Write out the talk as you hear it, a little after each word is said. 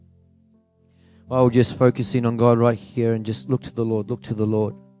While we're just focusing on God right here and just look to the Lord, look to the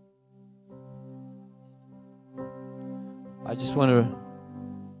Lord. I just want to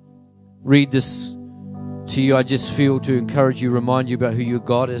read this to you. I just feel to encourage you, remind you about who your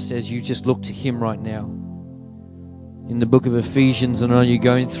God is as you just look to Him right now. In the book of Ephesians, and I know you're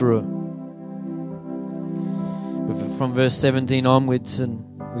going through it. But from verse 17 onwards, and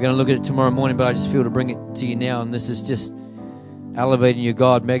we're going to look at it tomorrow morning, but I just feel to bring it to you now. And this is just elevating your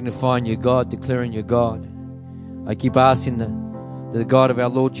God, magnifying your God, declaring your God. I keep asking the God of our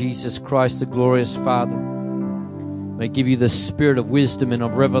Lord Jesus Christ, the glorious Father, may give you the spirit of wisdom and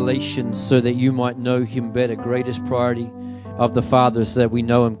of revelation so that you might know Him better. Greatest priority of the Father is that we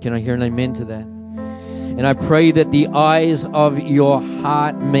know Him. Can I hear an amen to that? And I pray that the eyes of your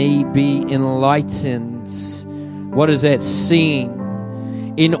heart may be enlightened. What is that?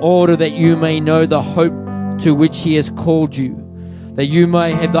 Seeing, in order that you may know the hope to which He has called you, that you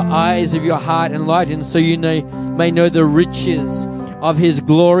may have the eyes of your heart enlightened, so you may know the riches of His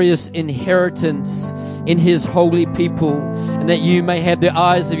glorious inheritance in His holy people, and that you may have the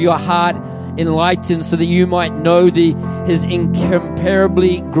eyes of your heart enlightened, so that you might know His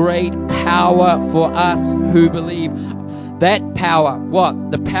incomparably great power for us who believe. That power,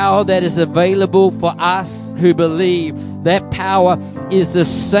 what? The power that is available for us who believe. That power is the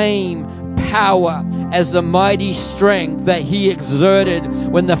same power as the mighty strength that He exerted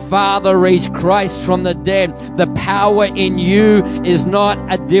when the Father raised Christ from the dead. The power in you is not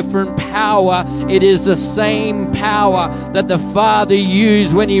a different power. It is the same power that the Father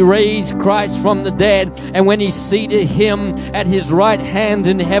used when He raised Christ from the dead, and when He seated Him at His right hand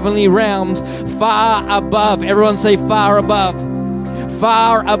in heavenly realms, far above. Everyone say far above.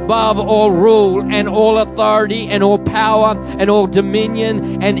 Far above all rule and all authority and all power and all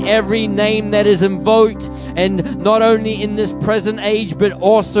dominion and every name that is invoked, and not only in this present age but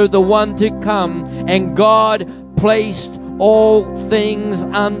also the one to come. And God placed all things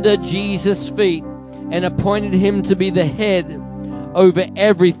under Jesus' feet and appointed Him to be the head over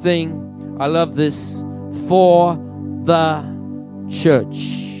everything. I love this. For the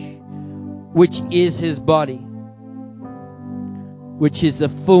church, which is His body, which is the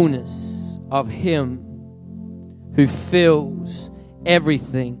fullness of Him who fills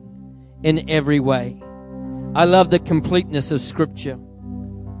everything in every way. I love the completeness of Scripture.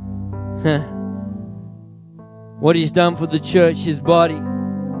 What He's done for the church, His body.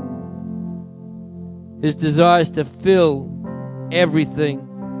 His desire is to fill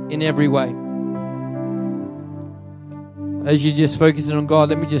everything in every way. As you're just focusing on God,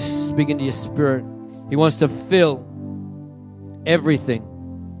 let me just speak into your spirit. He wants to fill everything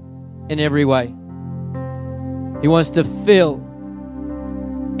in every way. He wants to fill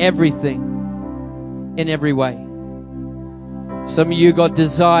everything in every way. Some of you got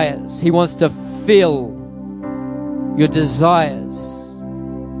desires. He wants to fill your desires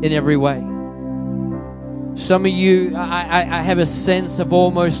in every way. Some of you, I have a sense of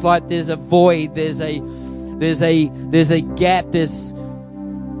almost like there's a void, there's a gap,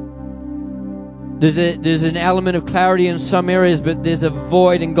 There's an element of clarity in some areas, but there's a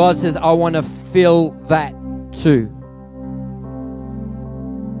void, and God says, I want to fill that too.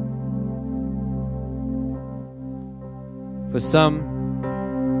 For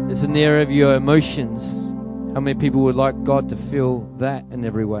some, it's in the area of your emotions. How many people would like God to fill that in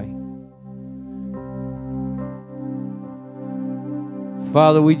every way?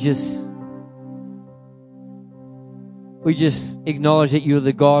 Father, we just acknowledge that you're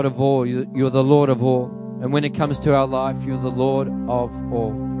the God of all. You're the Lord of all. And when it comes to our life, you're the Lord of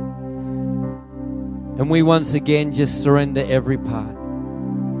all. And we once again just surrender every part.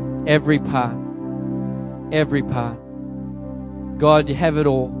 Every part. Every part. God, you have it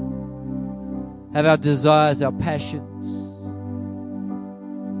all. Have our desires, our passions.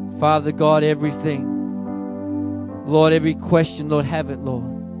 Father God, everything. Lord, every question, Lord, have it, Lord.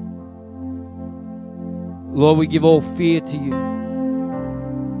 Lord, we give all fear to you.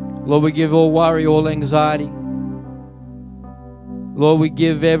 Lord, we give all worry, all anxiety. Lord, we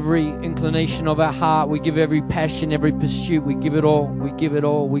give every inclination of our heart. We give every passion, every pursuit. We give it all. We give it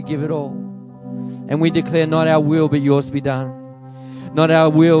all. We give it all. And we declare not our will, but yours be done. Not our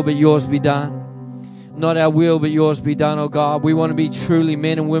will, but yours be done. Not our will, but yours be done, oh God. We want to be truly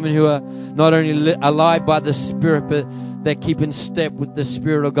men and women who are not only alive by the Spirit, but that keep in step with the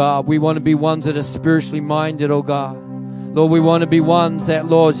Spirit, oh God. We want to be ones that are spiritually minded, oh God. Lord, we want to be ones that,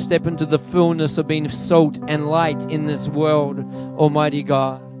 Lord, step into the fullness of being salt and light in this world, Almighty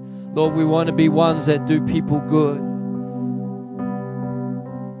God. Lord, we want to be ones that do people good.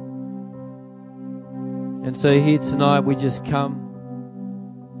 And so here tonight we just come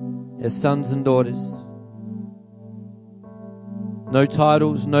as sons and daughters. No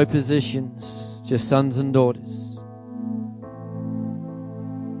titles, no positions, just sons and daughters.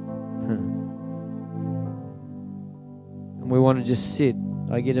 And we want to just sit.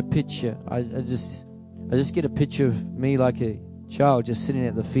 I get a picture. I just get a picture of me like a child just sitting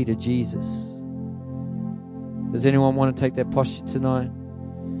at the feet of Jesus. Does anyone want to take that posture tonight?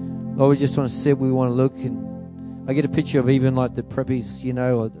 Lord, we just want to sit. We want to look. And I get a picture of even like the preppies, you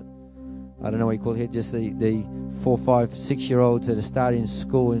know, or I don't know what you call it here, just the 4, 5, 6-year-olds that are starting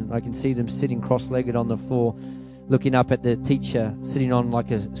school, and I can see them sitting cross-legged on the floor, looking up at the teacher, sitting on like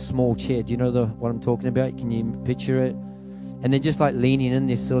a small chair. Do you know what I'm talking about? Can you picture it? And they're just like leaning in,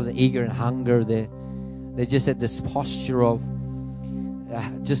 this sort of eager and hunger. They're just at this posture of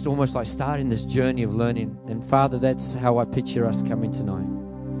just almost like starting this journey of learning. And Father, that's how I picture us coming tonight.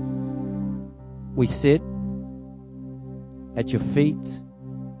 We sit at your feet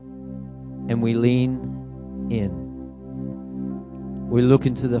and we lean in. We look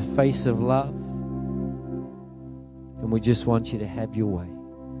into the face of love and we just want you to have your way.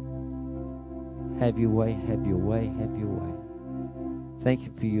 Have your way, have your way, have your way. Thank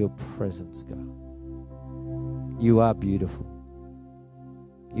you for your presence, God. You are beautiful.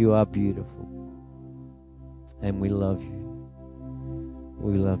 You are beautiful. And we love you.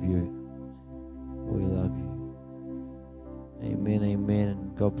 We love you. We love you. Amen, amen.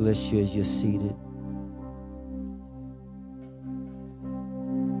 And God bless you as you're seated.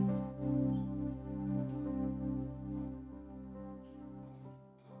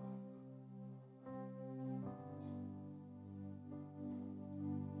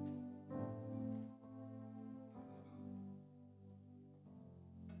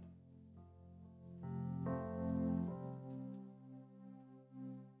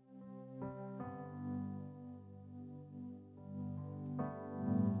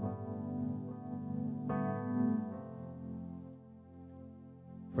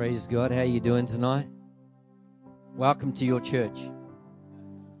 Praise God. How are you doing tonight? Welcome to your church.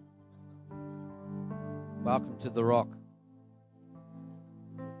 Welcome to the Rock.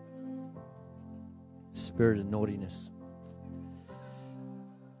 Spirit of naughtiness.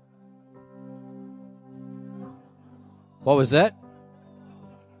 What was that?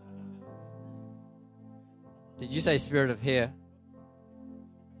 Did you say spirit of hair?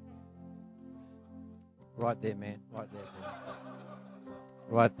 Right there, man. Right there. Man.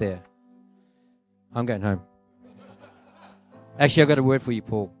 Right there. I'm going home. Actually, I've got a word for you,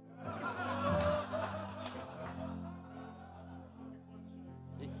 Paul.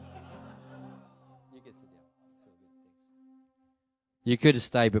 You can sit down. You could have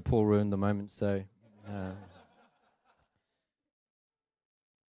stayed, but Paul ruined the moment, so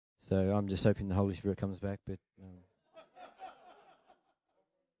I'm just hoping the Holy Spirit comes back, but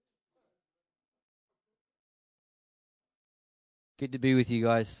good to be with you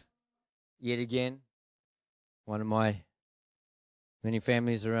guys yet again. One of my many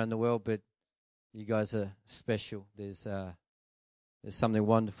families around the world, but you guys are special. There's something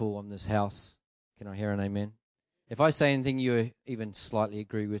wonderful on this house. Can I hear an amen? If I say anything you even slightly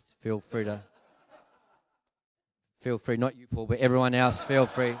agree with, feel free, not you, Paul, but everyone else, feel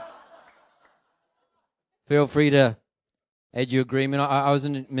free. Feel free to add your agreement. I was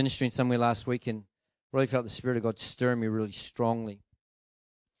in ministering somewhere last week and really felt the Spirit of God stirring me really strongly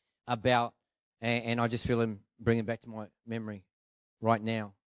about, and I just feel Him bringing back to my memory right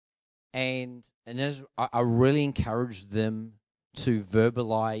now. And as I really encouraged them to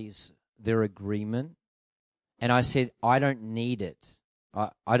verbalize their agreement, and I said, I don't need it.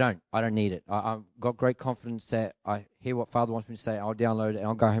 I don't need it. I've got great confidence that I hear what Father wants me to say. I'll download it and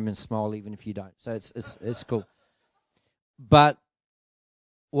I'll go home and smile even if you don't. So it's cool. But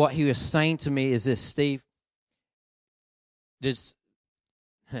what he was saying to me is this, Steve, he's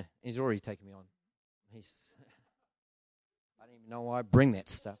already taken me on. I don't even know why I bring that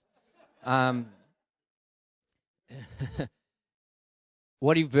stuff.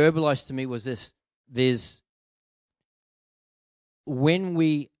 What he verbalized to me was this: when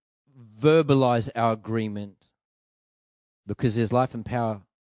we verbalize our agreement, because there's life and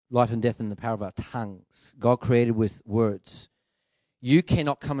death in the power of our tongues. God created with words. You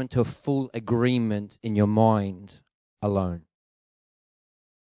cannot come into a full agreement in your mind alone.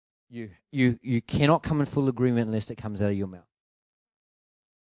 You cannot come in full agreement unless it comes out of your mouth.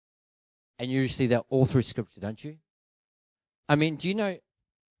 And you see that all through Scripture, don't you? I mean, do you know?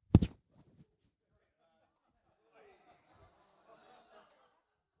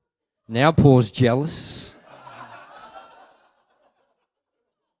 Now Paul's jealous.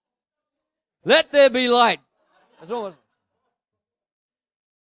 Let there be light. That's almost.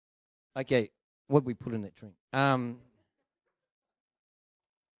 Okay, what did we put in that drink?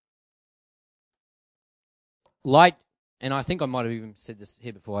 Light, and I think I might have even said this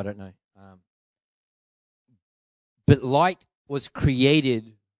here before, I don't know. But light was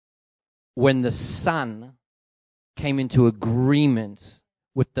created when the Son came into agreement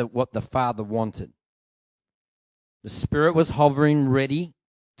with what the Father wanted. The Spirit was hovering, ready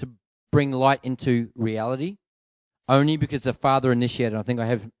to bring light into reality, only because the Father initiated. I think I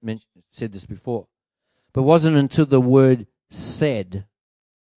have said this before. But it wasn't until the Word said,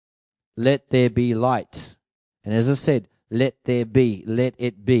 "Let there be light." And as I said, let there be, let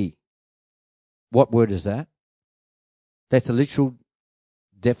it be. What word is that? That's a literal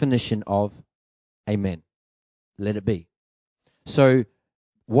definition of amen. Let it be. So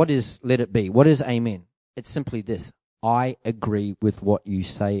what is let it be? What is amen? It's simply this. I agree with what you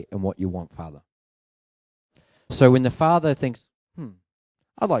say and what you want, Father. So when the Father thinks,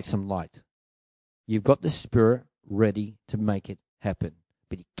 I'd like some light, you've got the Spirit ready to make it happen.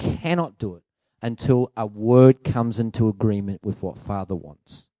 But he cannot do it until a word comes into agreement with what Father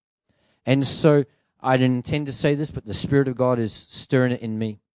wants. And so I didn't intend to say this, but the Spirit of God is stirring it in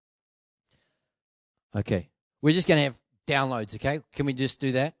me. Okay. We're just going to have downloads, okay? Can we just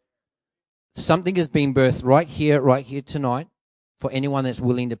do that? Something is being birthed right here tonight for anyone that's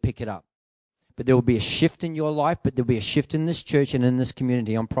willing to pick it up. But there will be a shift in your life, but there will be a shift in this church and in this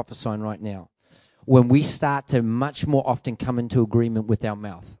community. I'm prophesying right now. When we start to much more often come into agreement with our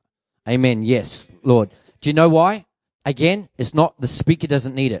mouth. Amen. Yes, Lord. Do you know why? Again, it's not the speaker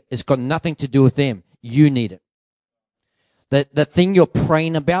doesn't need it. It's got nothing to do with them. You need it. The thing you're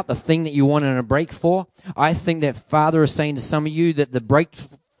praying about, the thing that you want in a break for, I think that Father is saying to some of you that the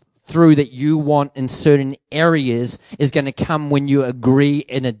breakthrough that you want in certain areas is going to come when you agree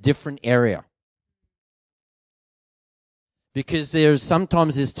in a different area. Because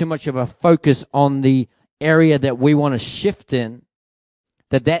sometimes there's too much of a focus on the area that we want to shift in,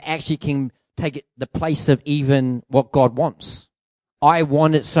 that actually can take the place of even what God wants. I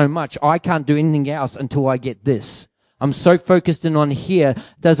want it so much. I can't do anything else until I get this. I'm so focused in on here.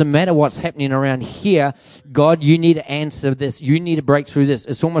 Doesn't matter what's happening around here. God, you need to answer this. You need to break through this.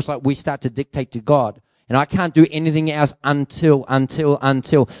 It's almost like we start to dictate to God. And I can't do anything else until.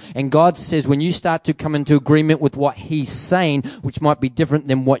 And God says when you start to come into agreement with what he's saying, which might be different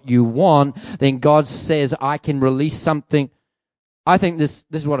than what you want, then God says, I can release something. I think this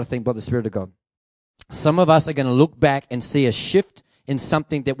is what I think by the Spirit of God. Some of us are going to look back and see a shift in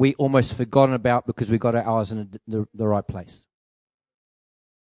something that we almost forgotten about because we got our eyes in the right place.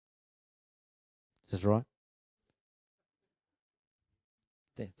 Is this right?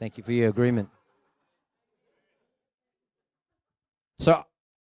 Thank you for your agreement. So,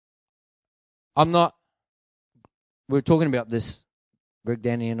 we're talking about this, Greg,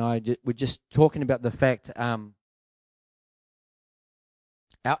 Danny, and I, we're just talking about the fact,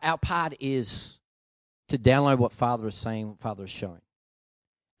 our part is to download what Father is saying, what Father is showing,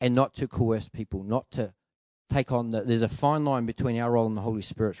 and not to coerce people, not to take on there's a fine line between our role and the Holy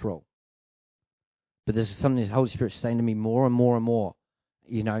Spirit's role. But there's something the Holy Spirit's saying to me more and more and more,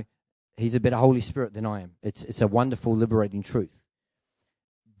 he's a better Holy Spirit than I am. It's a wonderful, liberating truth.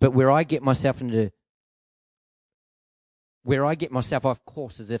 But where I get myself off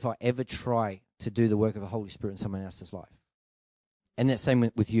course is if I ever try to do the work of the Holy Spirit in someone else's life. And that's the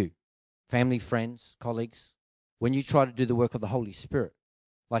same with you. Family, friends, colleagues. When you try to do the work of the Holy Spirit,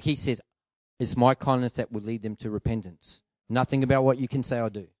 like he says, it's my kindness that will lead them to repentance. Nothing about what you can say or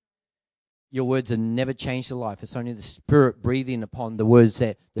do. Your words have never changed your life. It's only the Spirit breathing upon the words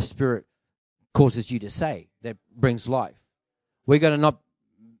that the Spirit causes you to say that brings life. We've got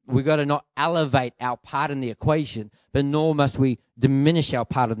to not elevate our part in the equation, but nor must we diminish our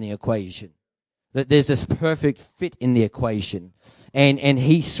part in the equation. That there's this perfect fit in the equation. And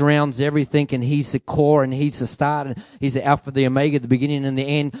he surrounds everything, and he's the core, and he's the start, and he's the alpha, the omega, the beginning and the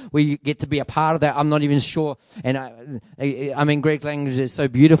end. We get to be a part of that. I'm not even sure. And I mean, Greek language is so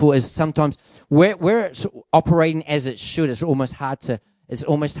beautiful as sometimes where it's operating as it should, it's almost hard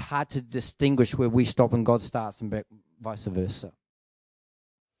to distinguish where we stop and God starts and vice versa.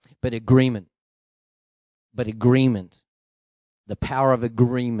 But agreement, the power of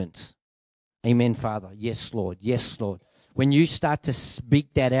agreement. Amen, Father. Yes, Lord. Yes, Lord. When you start to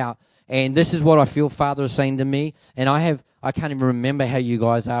speak that out, and this is what I feel Father is saying to me, and I can't even remember how you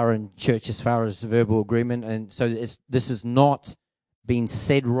guys are in church as far as verbal agreement, and so this is not being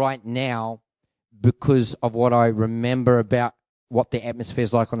said right now because of what I remember about what the atmosphere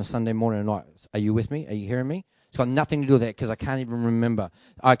is like on a Sunday morning and night. Are you with me? Are you hearing me? It's got nothing to do with that because I can't even remember.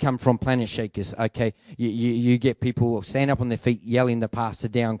 I come from Planet Shakers, okay? You get people stand up on their feet yelling the pastor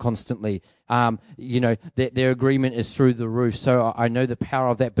down constantly. Their agreement is through the roof. So I know the power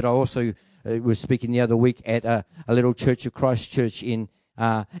of that, but I also was speaking the other week at a little Church of Christ church in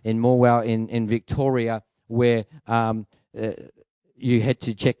Morwell in Victoria where you had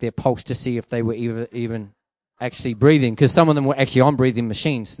to check their pulse to see if they were even actually breathing, because some of them were actually on breathing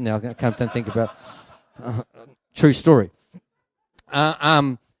machines. Now I can't think about true story. But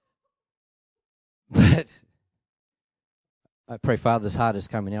I pray Father's heart is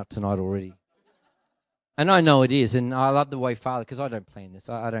coming out tonight already, and I know it is, and I love the way Father, because I don't plan this.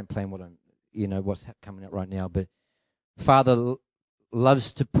 I don't plan what's coming out right now, but Father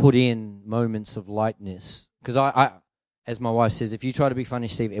loves to put in moments of lightness, because I, as my wife says, if you try to be funny,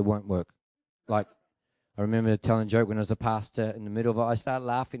 Steve, it won't work. Like, I remember telling a joke when I was a pastor. In the middle of it, I started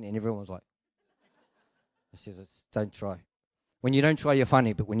laughing, and everyone was like, I says, don't try. When you don't try, you're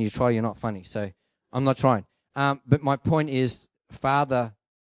funny, but when you try, you're not funny. So I'm not trying. But my point is, Father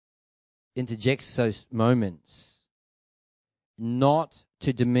interjects those moments not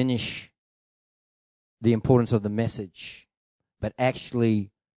to diminish the importance of the message, but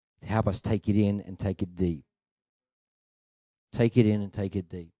actually to help us take it in and take it deep. Take it in and take it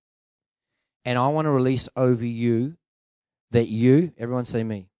deep. And I want to release over you that everyone say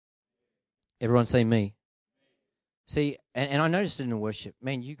me. Everyone say me. See, and I noticed it in the worship,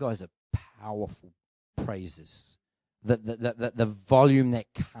 man, you guys are powerful praisers. The volume that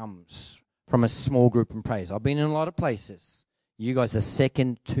comes from a small group in praise. I've been in a lot of places. You guys are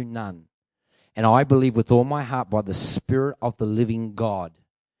second to none. And I believe with all my heart by the Spirit of the living God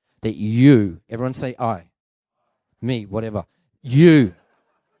that everyone say I, me, whatever,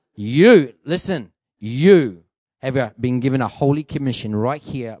 listen, you have been given a holy commission right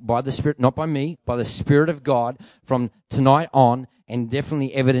here by the Spirit, not by me, by the Spirit of God from tonight on, and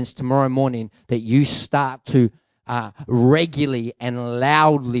definitely evidence tomorrow morning that you start to regularly and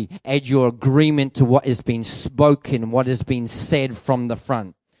loudly add your agreement to what is being spoken, what has been said from the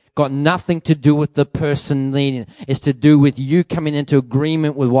front. Got nothing to do with the person leading. It's to do with you coming into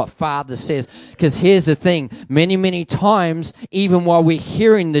agreement with what Father says. Because here's the thing. Many times, even while we're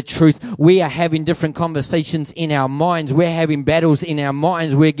hearing the truth, we are having different conversations in our minds. We're having battles in our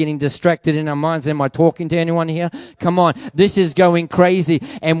minds. We're getting distracted in our minds. Am I talking to anyone here? Come on. This is going crazy.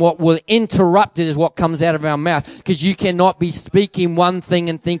 And what will interrupt it is what comes out of our mouth. Because you cannot be speaking one thing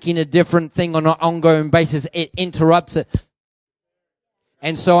and thinking a different thing on an ongoing basis. It interrupts it.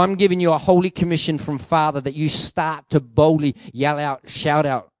 And so I'm giving you a holy commission from Father that you start to boldly yell out, shout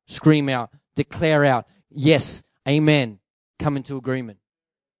out, scream out, declare out, yes, amen, come into agreement.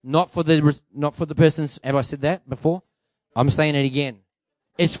 Not for the persons, have I said that before? I'm saying it again.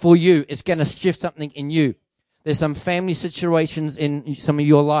 It's for you. It's going to shift something in you. There's some family situations in some of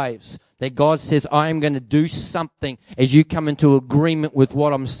your lives that God says, I am going to do something as you come into agreement with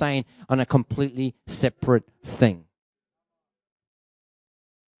what I'm saying on a completely separate thing.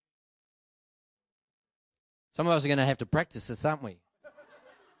 Some of us are going to have to practice this, aren't we?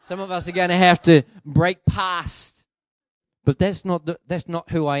 Some of us are going to have to break past. But that's not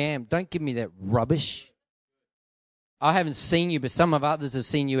who I am. Don't give me that rubbish. I haven't seen you, but some of others have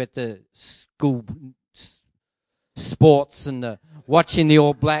seen you at the school sports and watching the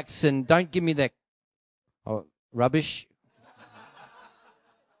All Blacks, and don't give me that rubbish.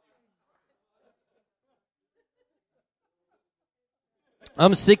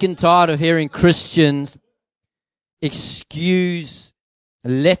 I'm sick and tired of hearing Christians excuse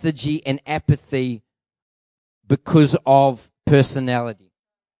lethargy and apathy because of personality.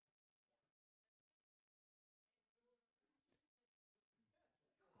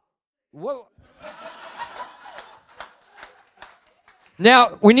 Well,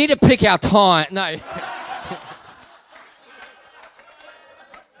 now we need to pick our time. No.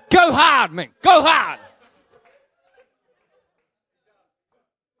 Go hard, man. Go hard.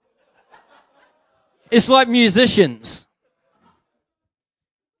 It's like musicians.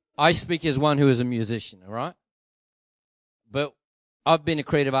 I speak as one who is a musician, all right? But I've been a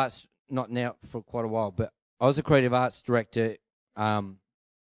creative arts, not now for quite a while, but I was a creative arts director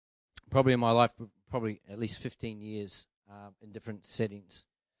probably in my life, probably at least 15 years in different settings.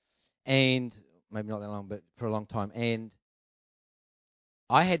 And maybe not that long, but for a long time. And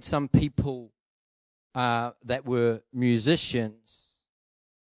I had some people that were musicians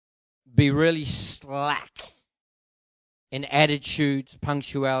be really slack in attitudes,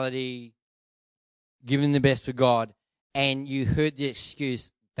 punctuality, giving the best for God, and you heard the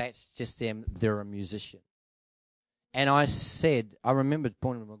excuse, that's just them, they're a musician. And I remember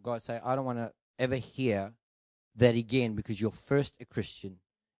pointing to God, say, I don't want to ever hear that again because you're first a Christian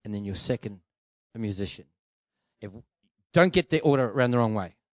and then you're second a musician. Don't get the order around the wrong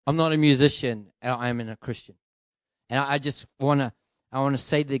way. I'm not a musician. I am a Christian. And I just want to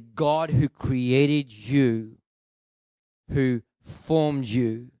say that God who created you, who formed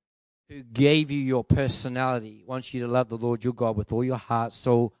you, who gave you your personality, wants you to love the Lord your God with all your heart,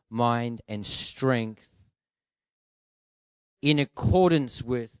 soul, mind, and strength in accordance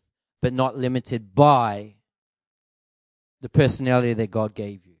with, but not limited by, the personality that God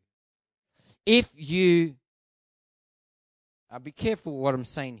gave you. If you, be careful what I'm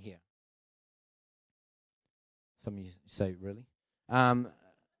saying here. Some of you say, really? I'm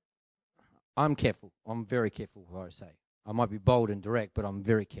careful. I'm very careful what I say. I might be bold and direct, but I'm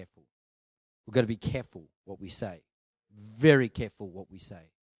very careful. We've got to be careful what we say. Very careful what we say.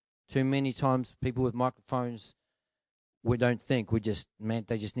 Too many times, people with microphones, we don't think. They just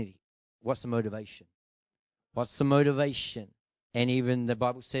need, what's the motivation? What's the motivation? And even the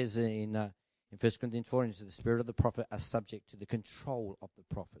Bible says in 1 Corinthians 4, the spirit of the prophet are subject to the control of the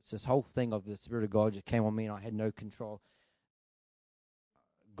prophets. This whole thing of the Spirit of God just came on me and I had no control.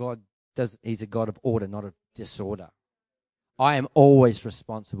 He's a God of order, not of disorder. I am always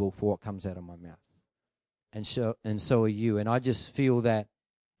responsible for what comes out of my mouth. And so are you. And I just feel that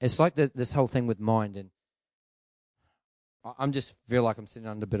it's like this whole thing with mind. And I just feel like I'm sitting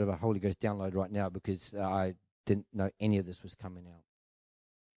under a bit of a Holy Ghost download right now because I didn't know any of this was coming out.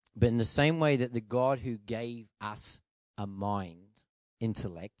 But in the same way that the God who gave us a mind,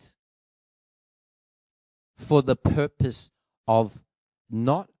 intellect, for the purpose of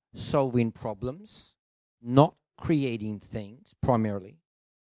not solving problems, not creating things primarily,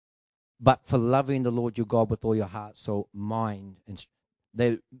 but for loving the Lord your God with all your heart, soul, mind, and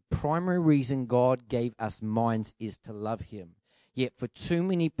the primary reason God gave us minds is to love him. Yet for too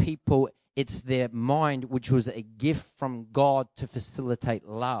many people, it's their mind, which was a gift from God to facilitate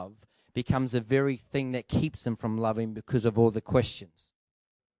love, becomes the very thing that keeps them from loving because of all the questions.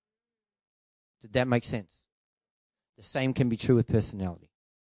 Did that make sense? The same can be true with personality.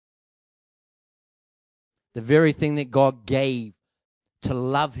 The very thing that God gave to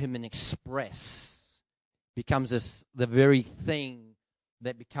love him and express becomes the very thing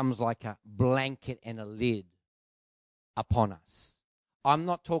that becomes like a blanket and a lid upon us. I'm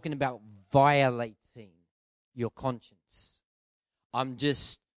not talking about violating your conscience. I'm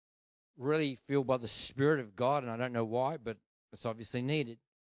just really feel by the Spirit of God, and I don't know why, but it's obviously needed,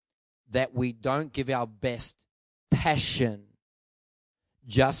 that we don't give our best passion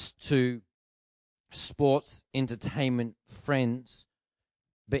just to sports, entertainment, friends,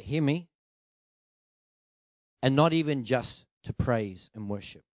 but hear me, and not even just to praise and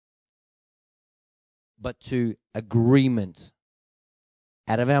worship, but to agreement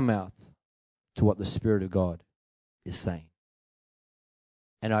out of our mouth to what the Spirit of God is saying.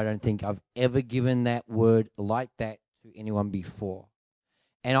 And I don't think I've ever given that word like that to anyone before.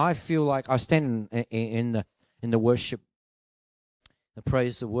 And I feel like I stand in the worship, the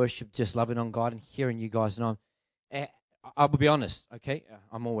praise, the worship, just loving on God and hearing you guys. And I will be honest, okay?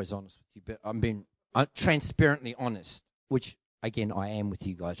 I'm always honest with you, but I'm being transparently honest, which, again, I am with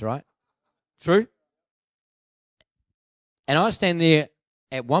you guys, right? True? And I stand there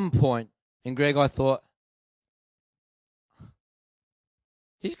at one point, and Greg, I thought,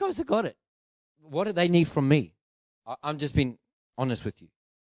 these guys have got it. What do they need from me? I'm just being honest with you.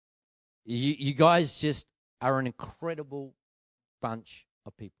 You guys just are an incredible bunch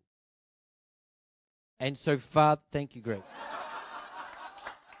of people. And so far, thank you, Greg.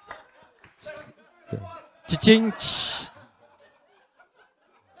 Cha-ching.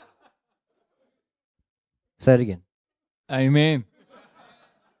 Say it again. Amen.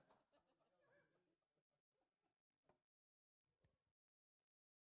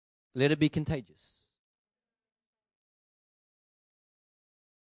 Let it be contagious.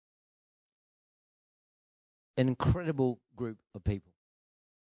 An incredible group of people.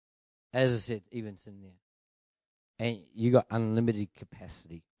 As I said, even sitting there. And you got unlimited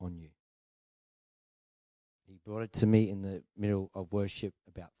capacity on you. He brought it to me in the middle of worship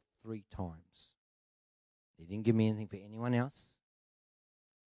about 3 times. He didn't give me anything for anyone else.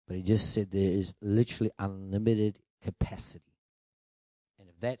 But he just said there is literally unlimited capacity. And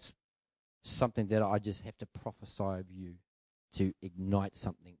if that's something that I just have to prophesy of you to ignite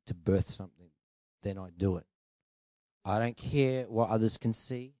something, to birth something, then I do it. I don't care what others can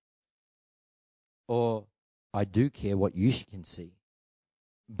see, or I do care what you can see,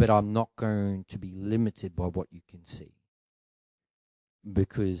 but I'm not going to be limited by what you can see,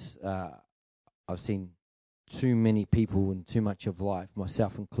 because I've seen too many people and too much of life,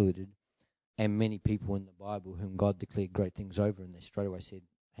 myself included, and many people in the Bible whom God declared great things over, and they straight away said,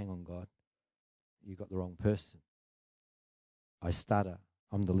 hang on, God, you got the wrong person. I stutter.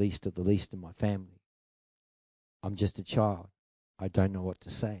 I'm the least of the least in my family. I'm just a child. I don't know what to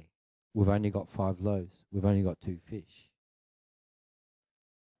say. We've only got 5 loaves. We've only got 2 fish.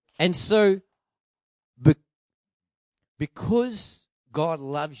 And so, because God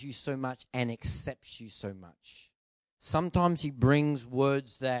loves you so much and accepts you so much, sometimes he brings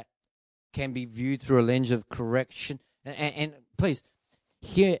words that can be viewed through a lens of correction. And please,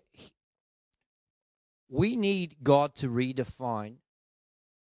 here, we need God to redefine.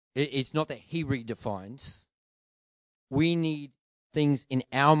 It's not that he redefines. We need things in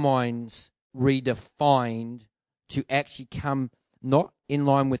our minds redefined to actually come not in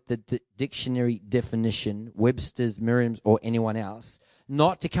line with the dictionary definition, Webster's, Merriam's, or anyone else,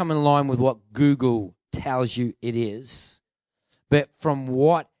 not to come in line with what Google tells you it is, but from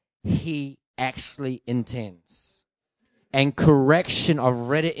what he actually intends. And correction, I've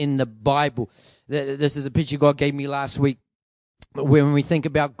read it in the Bible. This is a picture God gave me last week. When we think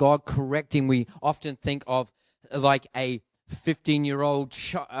about God correcting, we often think of like a 15-year-old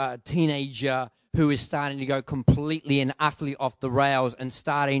teenager who is starting to go completely and utterly off the rails and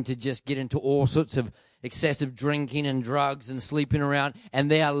starting to just get into all sorts of excessive drinking and drugs and sleeping around,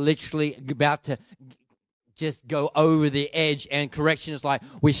 and they are literally about to just go over the edge, and correction is like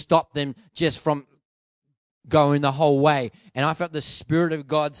we stop them just from going the whole way. And I felt the Spirit of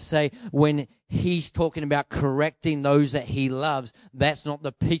God say, when he's talking about correcting those that he loves, that's not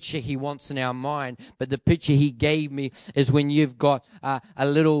the picture he wants in our mind, but the picture he gave me is when you've got a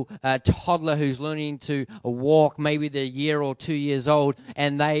little toddler who's learning to walk, maybe they're a year or 2 years old,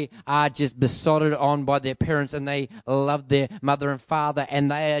 and they are just besotted on by their parents, and they love their mother and father,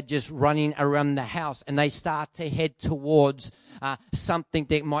 and they are just running around the house, and they start to head towards something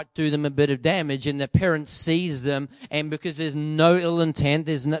that might do them a bit of damage, and the parent sees them, and because there's no ill intent,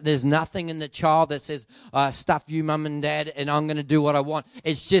 there's nothing in the child that says, stuff you, mum and dad, and I'm going to do what I want.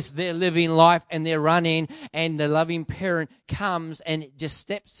 It's just they're living life and they're running, and the loving parent comes and just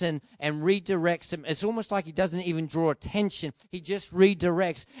steps in and redirects them. It's almost like he doesn't even draw attention. He just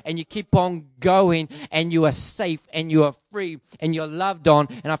redirects, and you keep on going, and you are safe, and you are free, and you're loved on.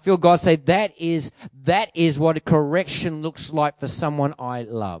 And I feel God say that is what a correction looks like for someone I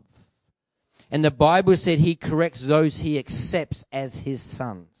love. And the Bible said he corrects those he accepts as his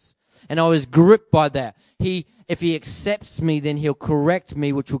sons. And I was gripped by that. If he accepts me, then he'll correct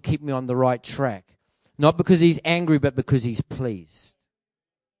me, which will keep me on the right track. Not because he's angry, but because he's pleased.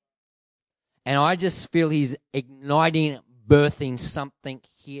 And I just feel he's igniting, birthing something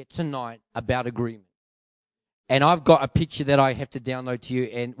here tonight about agreement. And I've got a picture that I have to download to you,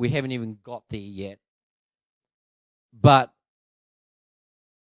 and we haven't even got there yet. But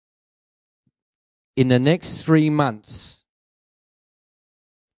in the next 3 months,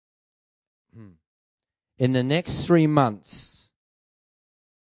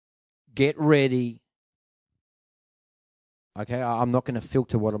 get ready. Okay, I'm not going to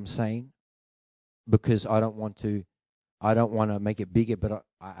filter what I'm saying because I don't want to make it bigger, but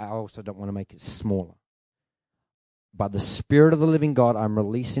I also don't want to make it smaller. By the Spirit of the living God, I'm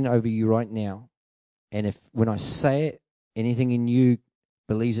releasing over you right now. And if when I say it, anything in you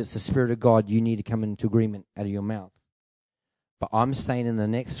believes it's the Spirit of God, you need to come into agreement out of your mouth. But I'm saying in the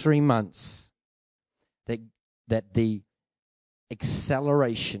next 3 months that the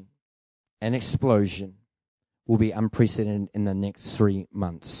acceleration and explosion will be unprecedented in the next 3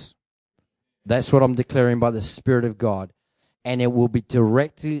 months. That's what I'm declaring by the Spirit of God. And it will be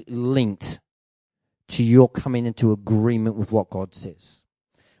directly linked to your coming into agreement with what God says.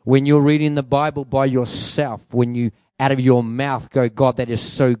 When you're reading the Bible by yourself, when you out of your mouth go, God, that is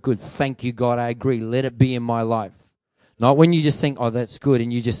so good. Thank you, God. I agree. Let it be in my life. Not when you just think, oh, that's good,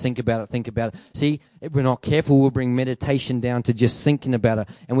 and you just think about it. See, if we're not careful, we'll bring meditation down to just thinking about it.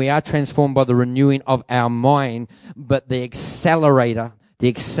 And we are transformed by the renewing of our mind, but the accelerator,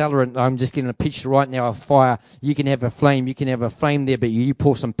 the accelerant, I'm just getting a picture right now of fire. You can have a flame there, but you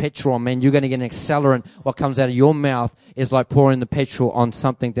pour some petrol on, man, you're going to get an accelerant. What comes out of your mouth is like pouring the petrol on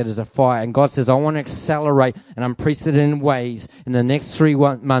something that is a fire. And God says, I want to accelerate in unprecedented ways in the next 3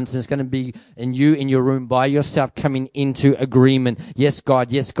 months. And it's going to be in you, in your room, by yourself, coming into agreement. Yes,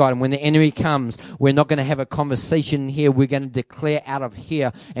 God, yes, God. And when the enemy comes, we're not going to have a conversation here. We're going to declare out of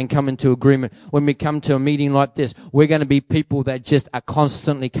here and come into agreement. When we come to a meeting like this, we're going to be people that just are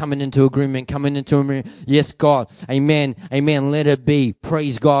constantly coming into agreement. Yes, God. Amen. Amen. Let it be.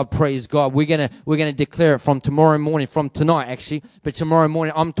 Praise God. Praise God. We're going to declare it from tomorrow morning, from tonight actually, but tomorrow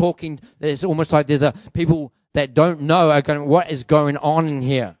morning I'm talking, it's almost like there's people that don't know are going, what is going on in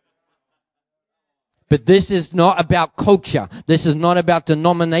here? But this is not about culture. This is not about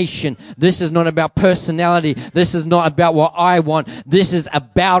denomination. This is not about personality. This is not about what I want. This is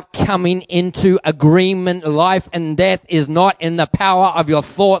about coming into agreement. Life and death is not in the power of your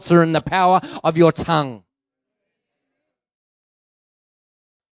thoughts or in the power of your tongue.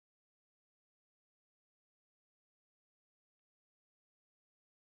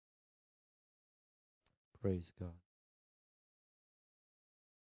 Praise God.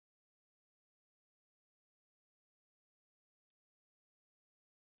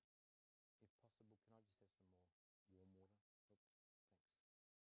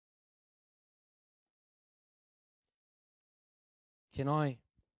 Can I,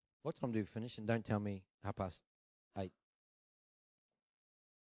 what time do we finish? And don't tell me 8:30.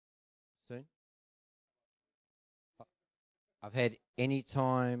 Soon? I've had any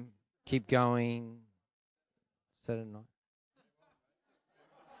time, keep going, Saturday night.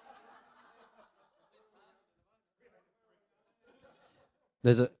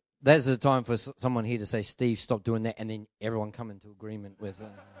 There's a time for someone here to say, Steve, stop doing that, and then everyone come into agreement with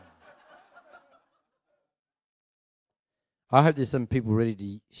it. I hope there's some people ready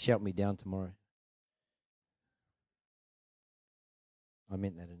to shout me down tomorrow. I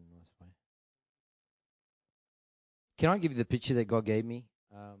meant that in a nice way. Can I give you the picture that God gave me?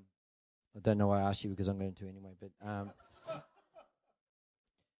 I don't know why I asked you because I'm going to anyway, but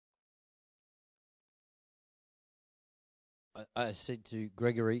I said to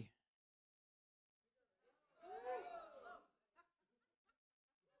Gregory,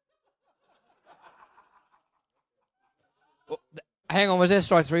 hang on, was that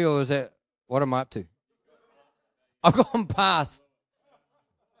strike 3 or was that, what am I up to? I've gone past.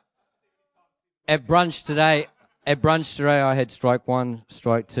 At brunch today, I had strike 1,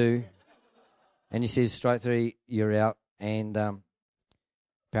 strike 2, and he says, strike 3, you're out, and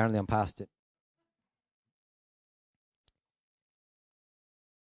apparently I'm past it.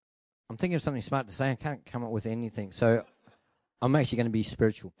 I'm thinking of something smart to say. I can't come up with anything, so I'm actually going to be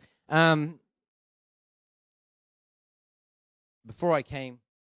spiritual. Before I came,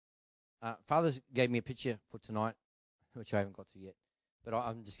 Father gave me a picture for tonight, which I haven't got to yet, but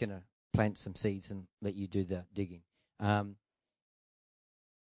I'm just going to plant some seeds and let you do the digging.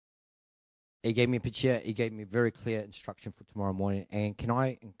 He gave me a picture. He gave me very clear instruction for tomorrow morning. And can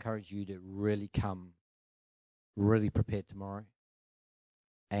I encourage you to really come really prepared tomorrow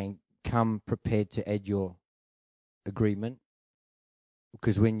and come prepared to add your agreement?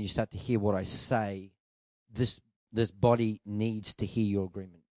 Because when you start to hear what I say, this body needs to hear your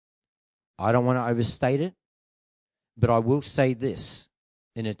agreement. I don't want to overstate it, but I will say this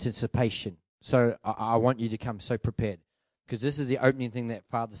in anticipation. So I want you to come so prepared, because this is the opening thing that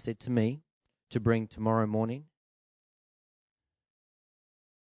Father said to me to bring tomorrow morning.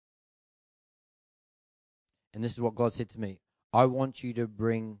 And this is what God said to me. I want you to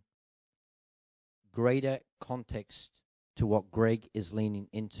bring greater context to what Greg is leaning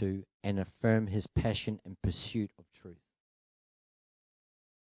into and affirm his passion and pursuit of truth.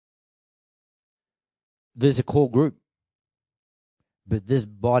 There's a core group, but this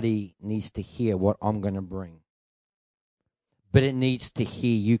body needs to hear what I'm going to bring. But it needs to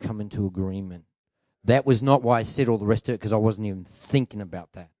hear you come into agreement. That was not why I said all the rest of it, because I wasn't even thinking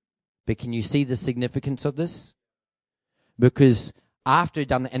about that. But can you see the significance of this? Because after he'd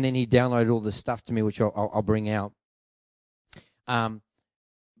done that, and then he downloaded all this stuff to me, which I'll bring out.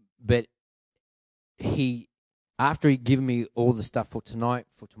 But after he'd given me all the stuff for tonight,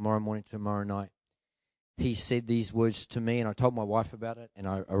 for tomorrow morning, tomorrow night, he said these words to me, and I told my wife about it, and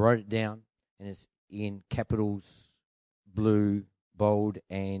I wrote it down, and it's in capitals, blue, bold,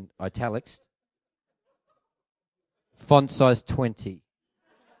 and italics. Font size 20.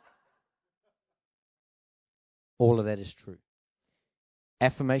 All of that is true.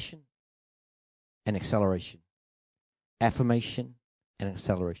 Affirmation and acceleration. Affirmation and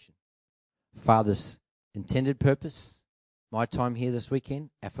acceleration. Father's intended purpose, my time here this weekend,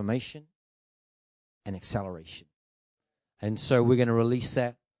 affirmation and acceleration. And so we're going to release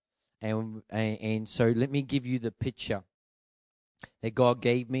that. And so let me give you the picture that God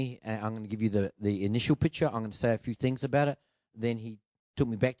gave me. And I'm going to give you the initial picture. I'm going to say a few things about it. Then he took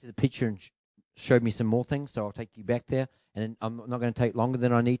me back to the picture and showed me some more things. So I'll take you back there. And I'm not going to take longer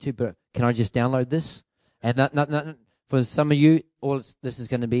than I need to, but can I just download this? And for some of you, all this is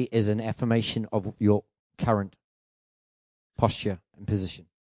going to be is an affirmation of your current posture and position.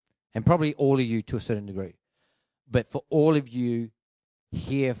 And probably all of you to a certain degree. But for all of you,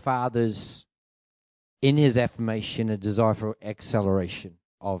 hear Father's, in his affirmation, a desire for acceleration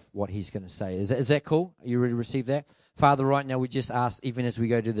of what he's going to say. Is that cool? Are you ready to receive that? Father, right now we just ask, even as we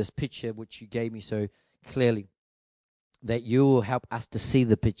go to this picture, which you gave me so clearly that you will help us to see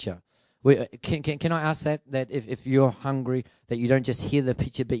the picture. Can I ask that if you're hungry, that you don't just hear the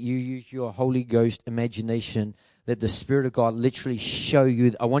picture, but you use your Holy Ghost imagination, that the Spirit of God literally show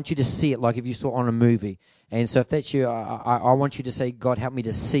you. I want you to see it like if you saw it on a movie. And so if that's you, I want you to say, God, help me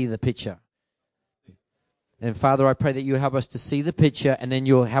to see the picture. And Father, I pray that you help us to see the picture, and then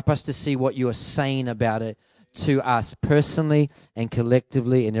you'll help us to see what you are saying about it to us personally and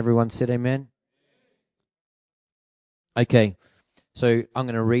collectively. And everyone said amen. Okay, so I'm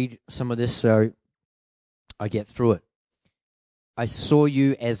going to read some of this so I get through it. I saw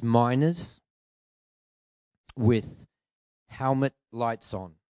you as miners with helmet lights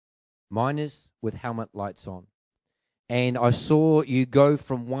on. Miners with helmet lights on. And I saw you go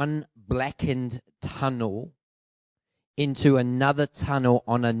from one blackened tunnel into another tunnel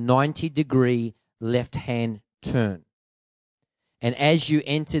on a 90-degree left-hand turn. And as you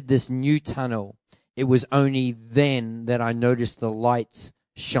entered this new tunnel, it was only then that I noticed the lights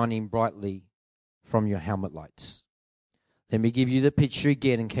shining brightly from your helmet lights. Let me give you the picture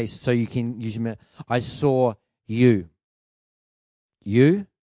again in case so you can use your. I saw you. You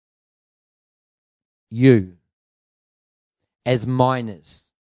as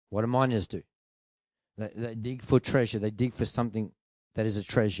miners. What do miners do? They dig for treasure. They dig for something that is a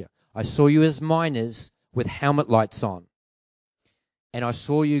treasure. I saw you as miners with helmet lights on. And I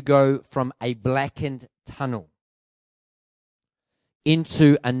saw you go from a blackened tunnel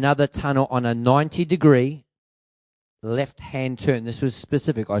into another tunnel on a 90-degree left-hand turn. This was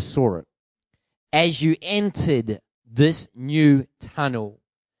specific. I saw it. As you entered this new tunnel,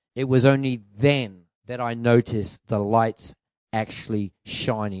 it was only then that I noticed the lights actually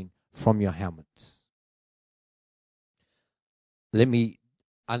shining from your helmets. Let me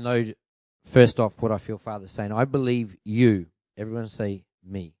unload first off what I feel Father's saying. I believe you. Everyone say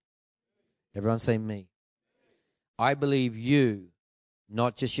me. Everyone say me. I believe you,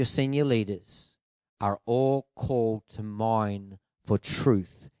 not just your senior leaders, are all called to mine for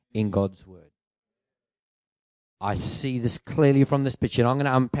truth in God's word. I see this clearly from this picture, and I'm going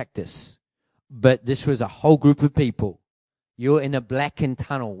to unpack this. But this was a whole group of people. You're in a blackened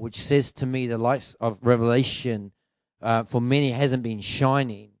tunnel, which says to me the light of revelation for many hasn't been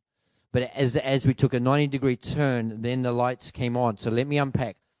shining. But as we took a 90-degree turn, then the lights came on. So let me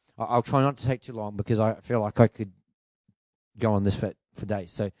unpack. I'll try not to take too long because I feel like I could go on this for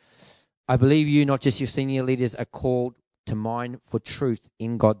days. So I believe you, not just your senior leaders, are called to mine for truth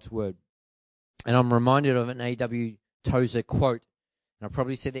in God's word. And I'm reminded of an A.W. Tozer quote, and I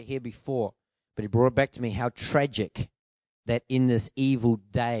probably said it here before, but he brought it back to me, how tragic that in this evil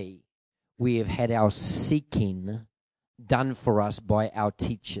day we have had our seeking done for us by our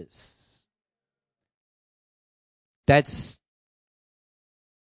teachers. That's,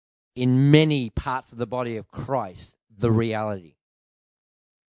 in many parts of the body of Christ, the reality.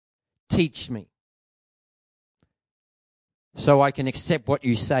 Teach me so I can accept what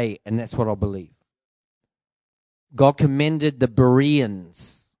you say, and that's what I'll believe. God commended the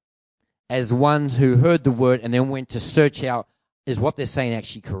Bereans as ones who heard the word and then went to search out, is what they're saying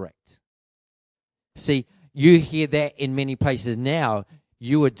actually correct? See, you hear that in many places now.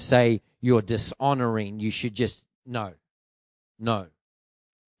 You would say you're dishonoring. You should just, no.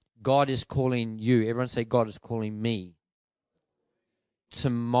 God is calling you. Everyone say, God is calling me to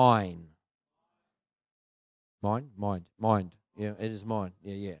mine. Mind. Yeah, it is mine.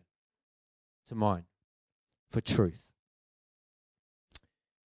 Yeah. To mine for truth.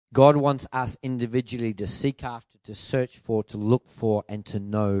 God wants us individually to seek after, to search for, to look for, and to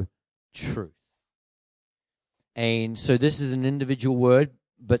know truth. And so this is an individual word,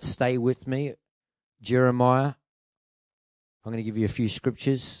 but stay with me. Jeremiah. I'm going to give you a few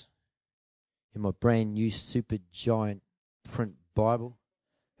scriptures in my brand new super giant print Bible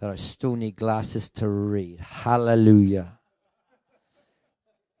that I still need glasses to read. Hallelujah.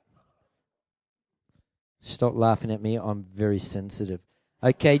 Stop laughing at me. I'm very sensitive.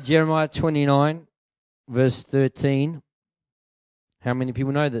 Okay, Jeremiah 29, verse 13. How many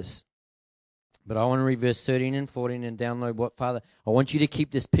people know this? But I want to read verse 13 and 14 and download what, Father. I want you to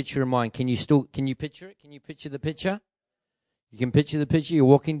keep this picture in mind. Can you picture it? Can you picture the picture? You can picture the picture. You're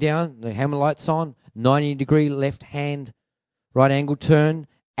walking down, the hammer lights on, 90-degree left hand, right angle turn.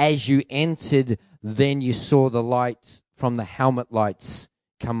 As you entered, then you saw the lights from the helmet lights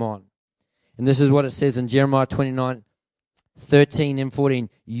come on. And this is what it says in Jeremiah 29, 13 and 14.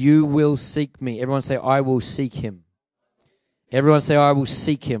 You will seek me. Everyone say, I will seek him. Everyone say, I will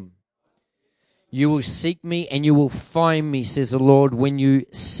seek him. You will seek me and you will find me, says the Lord, when you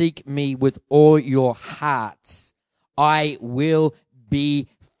seek me with all your heart. I will be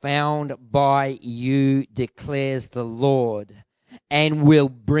found by you, declares the Lord, and will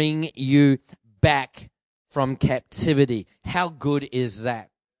bring you back from captivity. How good is that?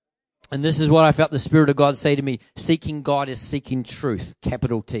 And this is what I felt the Spirit of God say to me. Seeking God is seeking truth,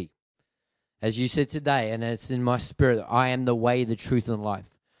 capital T. As you said today, and it's in my spirit, I am the way, the truth, and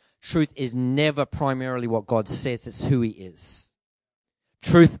life. Truth is never primarily what God says, it's who He is.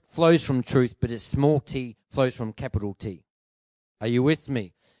 Truth flows from truth, but its small t flows from capital T. Are you with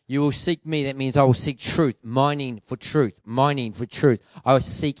me? You will seek me, that means I will seek truth, mining for truth, mining for truth. I will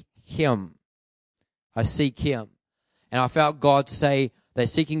seek Him. I seek Him. And I felt God say that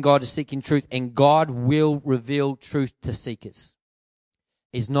seeking God is seeking truth, and God will reveal truth to seekers.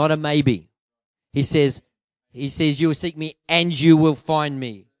 It's not a maybe. He says, you will seek me and you will find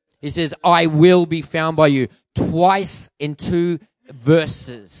me. He says, I will be found by you. Twice in 2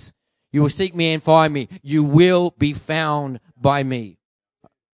 verses. You will seek me and find me. You will be found by me.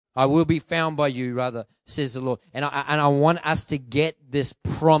 I will be found by you, rather, says the Lord. And I want us to get this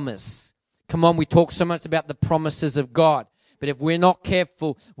promise. Come on, we talk so much about the promises of God. But if we're not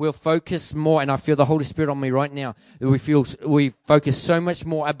careful, we'll focus more, and I feel the Holy Spirit on me right now. We focus so much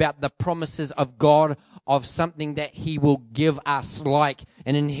more about the promises of God, of something that He will give us, like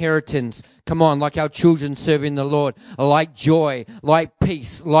an inheritance. Come on, like our children serving the Lord, like joy, like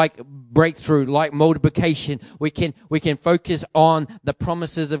peace, like breakthrough, like multiplication. We can focus on the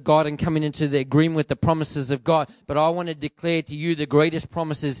promises of God and coming into the agreement with the promises of God. But I want to declare to you the greatest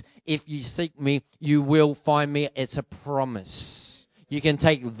promises. If you seek me, you will find me. It's a promise. You can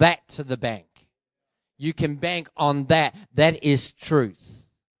take that to the bank. You can bank on that. That is truth.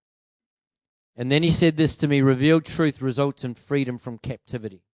 And then He said this to me, revealed truth results in freedom from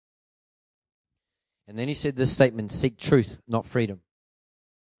captivity. And then He said this statement, seek truth, not freedom.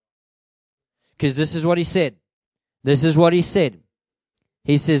 Because this is what He said. This is what He said.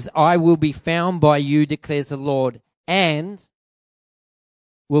 He says, I will be found by you, declares the Lord, and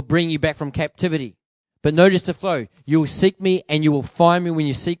will bring you back from captivity. But notice the flow. You will seek me and you will find me when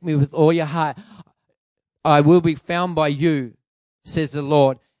you seek me with all your heart. I will be found by you, says the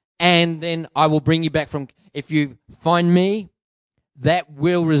Lord, and then I will bring you back from, if you find me, that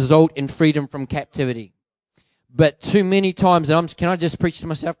will result in freedom from captivity. But too many times, and can I just preach to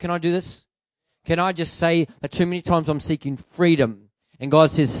myself? Can I do this? Can I just say that too many times I'm seeking freedom, and God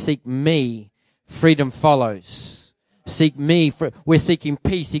says, seek me, freedom follows. Seek me. We're seeking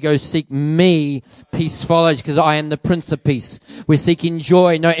peace. He goes, seek me. Peace follows because I am the Prince of Peace. We're seeking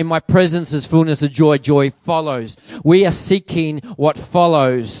joy. No, in my presence is fullness of joy. Joy follows. We are seeking what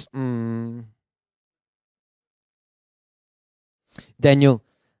follows. Daniel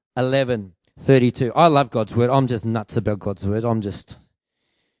 11:32. I love God's word. I'm just nuts about God's word.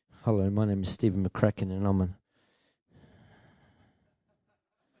 Hello, my name is Stephen McCracken, and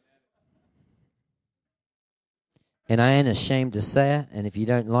and I ain't ashamed to say it, and if you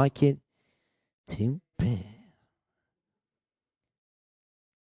don't like it, too bad.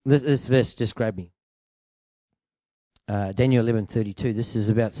 This verse just grabbed me. Daniel 11:32. This is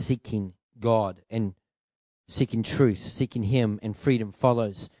about seeking God and seeking truth, seeking Him, and freedom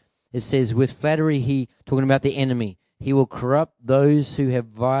follows. It says, with flattery, talking about the enemy, he will corrupt those who have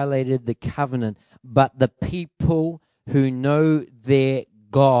violated the covenant, but the people who know their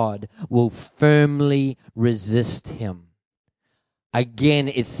God will firmly resist him. Again,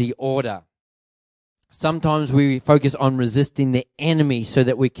 it's the order. Sometimes we focus on resisting the enemy so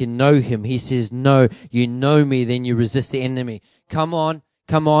that we can know him. He says, no, you know me, then you resist the enemy. Come on.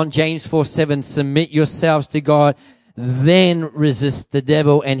 James 4:7, submit yourselves to God, then resist the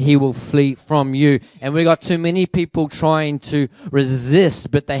devil and he will flee from you. And we got too many people trying to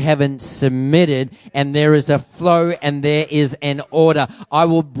resist, but they haven't submitted, and there is a flow and there is an order. I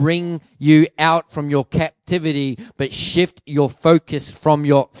will bring you out from your captivity, but shift your focus from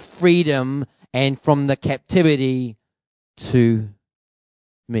your freedom and from the captivity to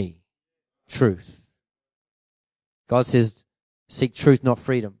me. Truth. God says, seek truth, not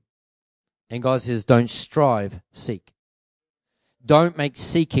freedom. And God says, don't strive, seek. Don't make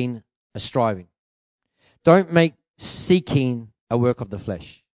seeking a striving. Don't make seeking a work of the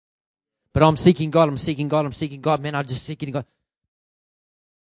flesh. But I'm seeking God, man, I'm just seeking God.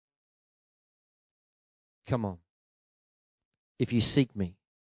 Come on. If you seek me,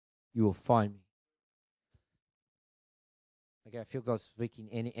 you will find me. Okay, I feel God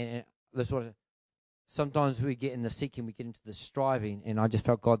speaking, and that's what. Sometimes we get in the seeking, we get into the striving, and I just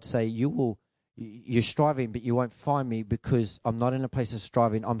felt God say, you're striving, but you won't find me because I'm not in a place of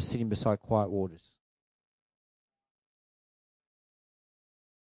striving. I'm sitting beside quiet waters.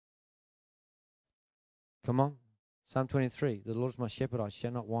 Come on. Psalm 23, the Lord is my shepherd, I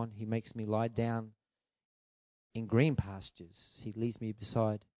shall not want. He makes me lie down in green pastures. He leads me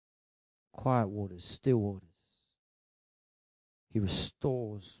beside quiet waters, still waters. He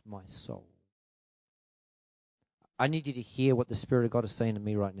restores my soul. I need you to hear what the Spirit of God is saying to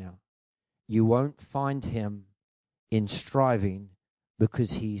me right now. You won't find him in striving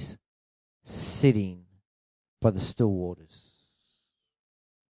because he's sitting by the still waters.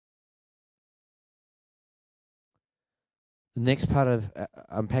 The next part of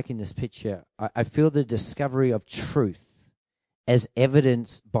unpacking this picture, I feel the discovery of truth as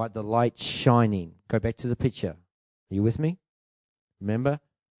evidenced by the light shining. Go back to the picture. Are you with me? Remember?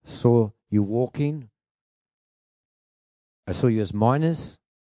 I saw you walking. I saw you as miners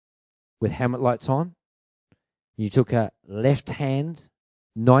with helmet lights on. You took a left hand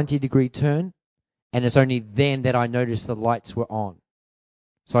 90-degree turn, and it's only then that I noticed the lights were on.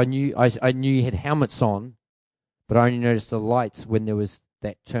 So I knew you had helmets on, but I only noticed the lights when there was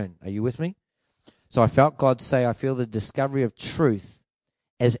that turn. Are you with me? So I felt God say, I feel the discovery of truth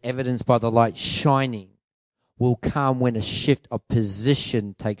as evidenced by the light shining will come when a shift of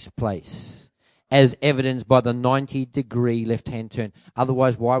position takes place, as evidenced by the 90-degree left-hand turn.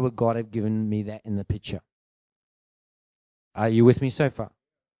 Otherwise, why would God have given me that in the picture? Are you with me so far?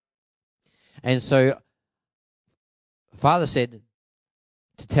 And so, Father said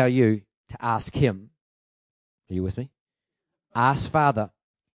to tell you to ask him. Are you with me? Ask Father,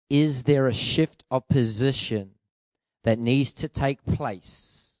 is there a shift of position that needs to take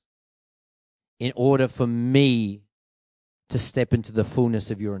place in order for me to step into the fullness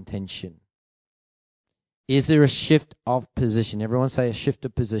of your intention? Is there a shift of position? Everyone say a shift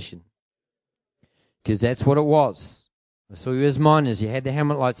of position. Because that's what it was. I saw you as miners. You had the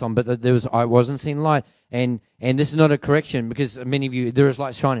helmet lights on, but I wasn't seeing light. And this is not a correction, because many of you, there is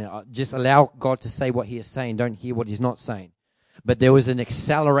light shining. Just allow God to say what he is saying. Don't hear what he's not saying. But there was an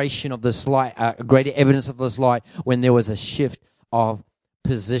acceleration of this light, greater evidence of this light when there was a shift of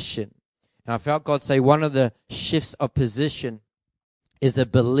position. And I felt God say one of the shifts of position is a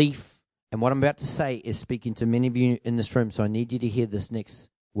belief. And what I'm about to say is speaking to many of you in this room, so I need you to hear this next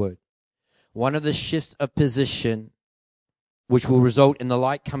word. One of the shifts of position, which will result in the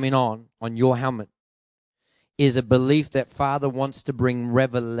light coming on your helmet, is a belief that Father wants to bring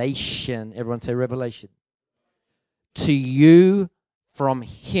revelation. Everyone say revelation. To you from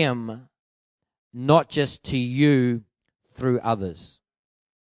him, not just to you through others.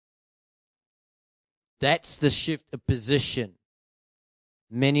 That's the shift of position.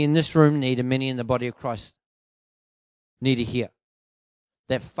 Many in this room need, and many in the body of Christ need to hear.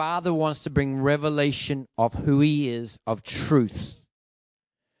 That Father wants to bring revelation of who he is, of truth,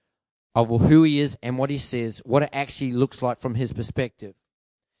 of who he is and what he says, what it actually looks like from his perspective.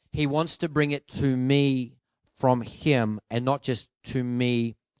 He wants to bring it to me from him and not just to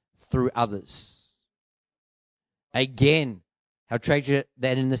me through others. Again, how tragic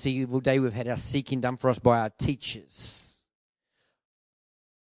that in this evil day we've had our seeking done for us by our teachers.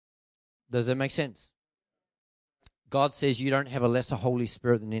 Does that make sense? God says you don't have a lesser Holy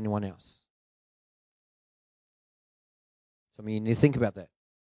Spirit than anyone else. Some of you need to think about that.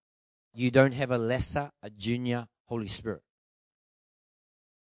 You don't have a junior Holy Spirit.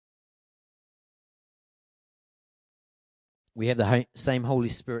 We have the same Holy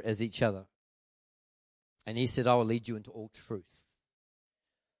Spirit as each other. And he said, I will lead you into all truth.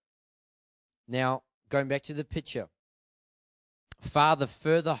 Now, going back to the picture, Father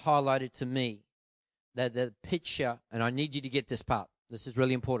further highlighted to me that the picture, and I need you to get this part. This is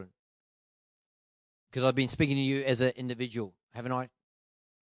really important. Because I've been speaking to you as an individual, haven't I?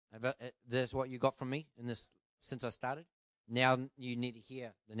 That's what you got from me in this since I started. Now you need to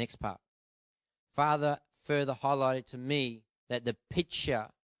hear the next part. Father further highlighted to me that the picture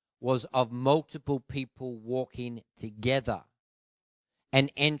was of multiple people walking together and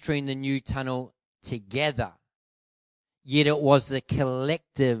entering the new tunnel together. Yet it was the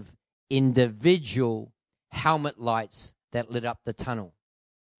collective, individual helmet lights that lit up the tunnel.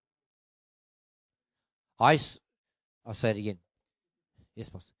 I'll say it again. Yes,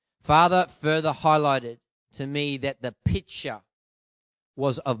 boss. Father further highlighted to me that the picture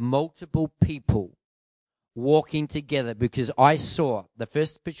was of multiple people walking together, because I saw, the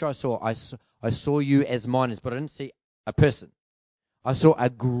first picture I saw you as miners, but I didn't see a person. I saw a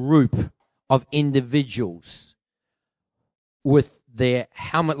group of individuals with their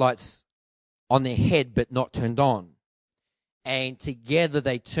helmet lights on their head but not turned on. And together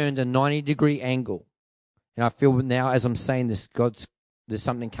they turned a 90-degree angle. And I feel now as I'm saying this, there's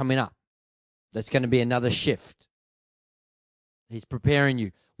something coming up. There's going to be another shift. He's preparing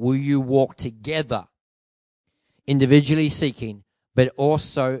you. Will you walk together individually seeking, but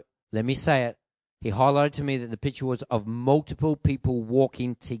also, let me say it, he highlighted to me that the picture was of multiple people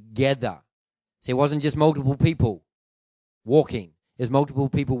walking together. See, it wasn't just multiple people walking. There's multiple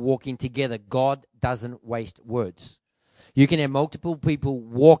people walking together. God doesn't waste words. You can have multiple people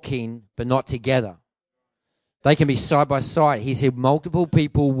walking, but not together. They can be side by side. He said multiple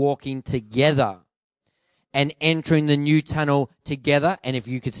people walking together and entering the new tunnel together. And if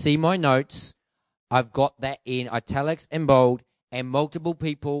you could see my notes, I've got that in italics and bold, and multiple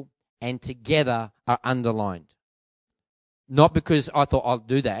people and together are underlined. Not because I thought I'll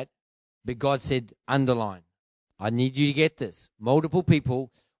do that, but God said underline. I need you to get this. Multiple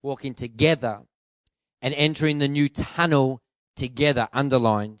people walking together and entering the new tunnel together,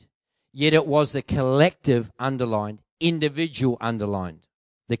 underlined. Yet it was the collective underlined, individual underlined.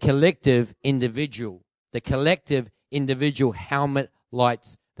 The collective individual helmet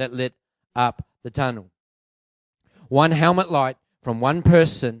lights that lit up the tunnel. One helmet light from one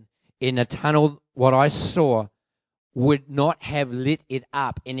person in a tunnel, what I saw, would not have lit it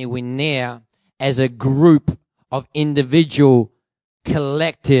up anywhere near as a group of individual,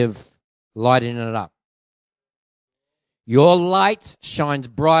 collective lighting it up. Your light shines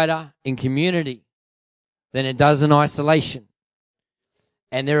brighter in community than it does in isolation.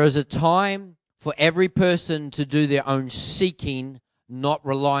 And there is a time for every person to do their own seeking, not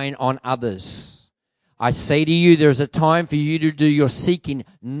relying on others. I say to you, there's a time for you to do your seeking,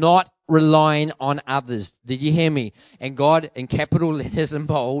 not relying on others. Did you hear me? And God, in capital letters and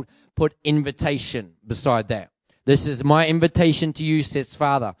bold, put invitation beside that. This is my invitation to you, says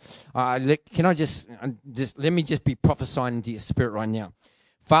Father. Can I just let me just be prophesying into your spirit right now.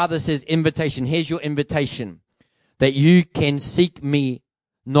 Father says invitation. Here's your invitation, that you can seek me,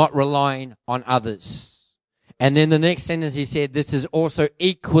 not relying on others. And then the next sentence he said, this is also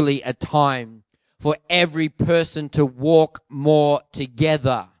equally a time for every person to walk more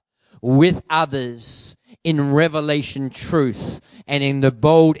together with others in revelation truth. And in the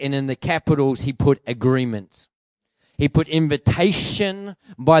bold and in the capitals, he put agreement. He put invitation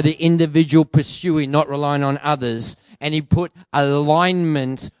by the individual pursuing, not relying on others. And he put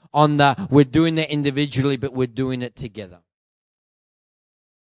alignment on we're doing that individually, but we're doing it together.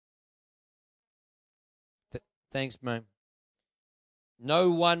 Thanks, man.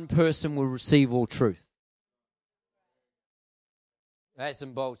 No one person will receive all truth. That's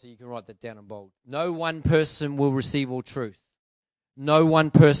in bold, so you can write that down in bold. No one person will receive all truth. No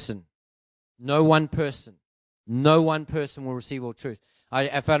one person. No one person. No one person will receive all truth.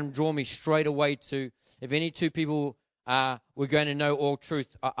 If Adam draw me straight away to, if any two people were going to know all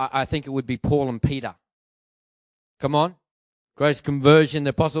truth, I think it would be Paul and Peter. Come on. Greatest conversion.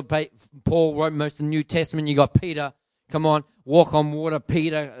 The Apostle Paul wrote most of the New Testament. You got Peter. Come on. Walk on water.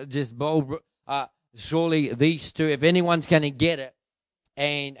 Peter, just bold. Surely these two, if anyone's going to get it,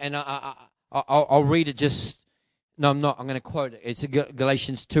 and I'll read it just, no, I'm not. I'm going to quote it. It's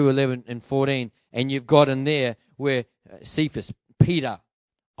Galatians 2:11 and 14. And you've got in there where Cephas, Peter,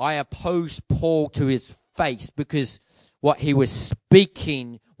 I opposed Paul to his face because what he was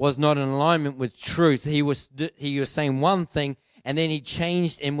speaking was not in alignment with truth. He was saying one thing, and then he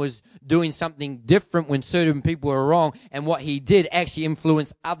changed and was doing something different when certain people were wrong. And what he did actually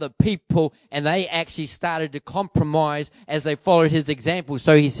influenced other people, and they actually started to compromise as they followed his example.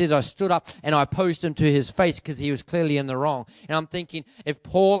 So he says, I stood up and I opposed him to his face because he was clearly in the wrong. And I'm thinking, if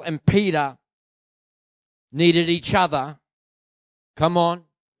Paul and Peter needed each other, come on,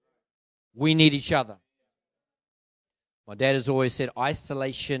 we need each other. My dad has always said,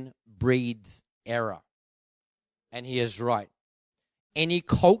 isolation breeds error. And he is right. Any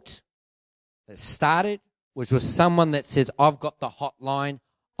cult that started, which was someone that says, I've got the hotline,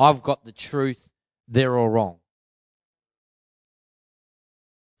 I've got the truth, they're all wrong.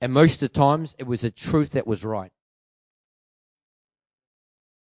 And most of the times, it was the truth that was right.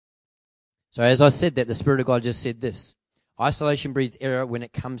 So as I said that, the Spirit of God just said this. Isolation breeds error when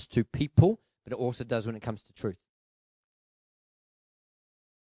it comes to people, but it also does when it comes to truth.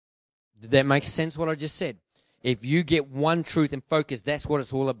 Did that make sense, what I just said? If you get one truth and focus, that's what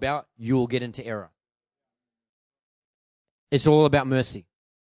it's all about, you will get into error. It's all about mercy.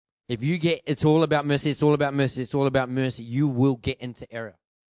 If you get, it's all about mercy, it's all about mercy, it's all about mercy, you will get into error.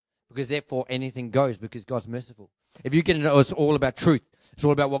 Because therefore anything goes, because God's merciful. If you get into, it's all about truth. It's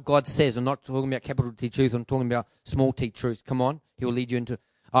all about what God says. I'm not talking about capital T truth. I'm talking about small t truth. Come on. He will lead you into,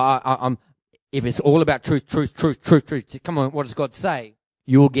 if it's all about truth, come on, what does God say?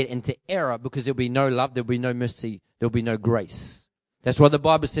 You will get into error because there'll be no love, there'll be no mercy, there'll be no grace. That's why the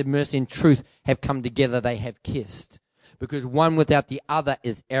Bible said mercy and truth have come together, they have kissed. Because one without the other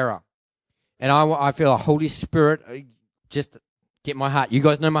is error. And I feel a Holy Spirit just get my heart. You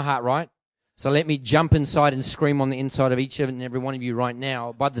guys know my heart, right? So let me jump inside and scream on the inside of each and every one of you right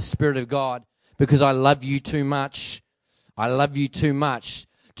now by the Spirit of God, because I love you too much. I love you too much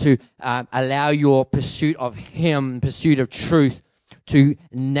to allow your pursuit of Him, pursuit of truth, to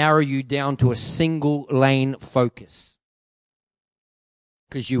narrow you down to a single lane focus.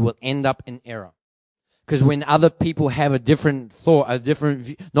 Because you will end up in error. Because when other people have a different thought, a different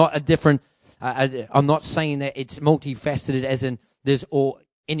view, not a different, I'm not saying that it's multifaceted as in there's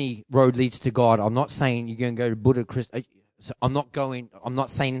any road leads to God. I'm not saying you're going to go to Buddha, Christ. I'm not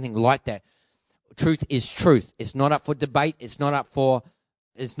saying anything like that. Truth is truth. It's not up for debate. It's not up for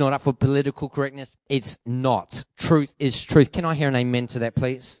political correctness. It's not. Truth is truth. Can I hear an amen to that,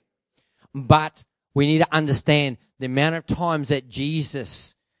 please? But we need to understand the amount of times that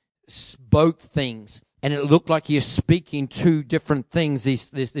Jesus spoke things and it looked like He's speaking two different things,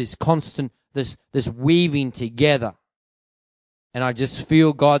 this constant, this weaving together. And I just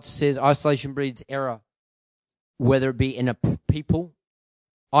feel God says isolation breeds error, whether it be in a people,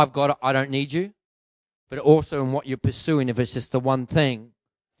 I've got it, I don't need you, but also in what you're pursuing, if it's just the one thing,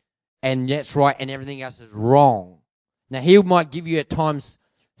 and that's right, and everything else is wrong. Now, He might give you at times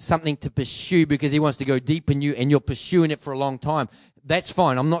something to pursue because He wants to go deep in you, and you're pursuing it for a long time. That's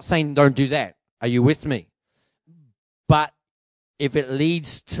fine. I'm not saying don't do that. Are you with me? But if it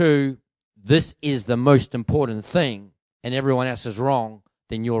leads to this is the most important thing and everyone else is wrong,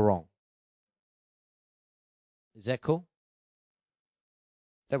 then you're wrong. Is that cool?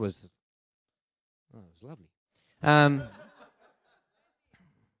 That was lovely.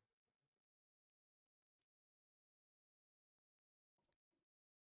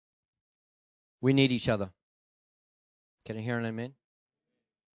 We need each other. Can I hear an amen?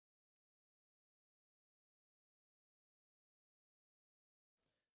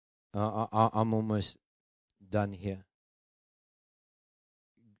 I'm almost done here.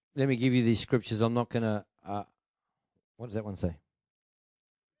 Let me give you these scriptures. I'm not going to... what does that one say?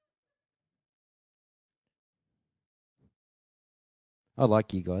 I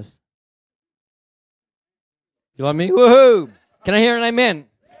like you guys. You like me? Woohoo! Can I hear an amen?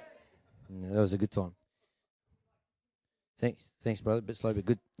 No, that was a good time. Thanks, brother. A bit slow, but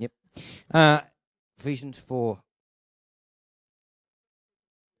good. Yep. Ephesians 4.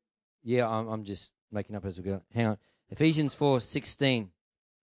 Yeah, I'm just making up as we go. Hang on. Ephesians 4:16.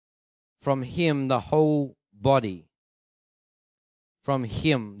 From Him, the whole body. From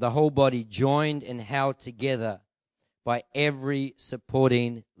Him, the whole body joined and held together by every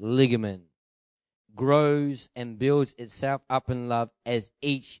supporting ligament, grows and builds itself up in love as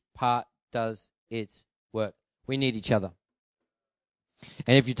each part does its work. We need each other.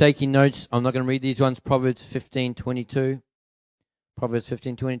 And if you're taking notes, I'm not going to read these ones. Proverbs 15:22. Proverbs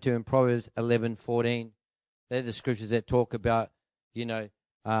 15:22 and Proverbs 11:14. They're the scriptures that talk about, in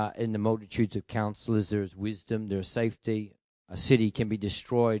the multitudes of counselors there is wisdom, there is safety. A city can be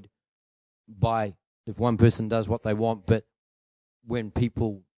destroyed if one person does what they want, but when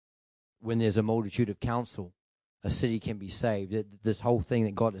there's a multitude of counsel, a city can be saved. This whole thing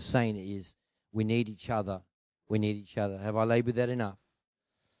that God is saying is we need each other. We need each other. Have I labored that enough?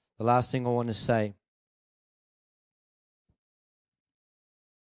 The last thing I want to say.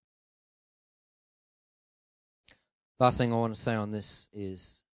 Last thing I want to say on this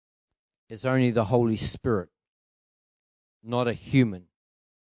is it's only the Holy Spirit, not a human,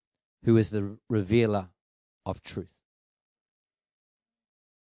 who is the revealer of truth.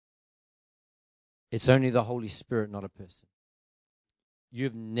 It's only the Holy Spirit, not a person.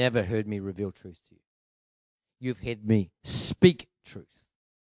 You've never heard me reveal truth to you. You've heard me speak truth.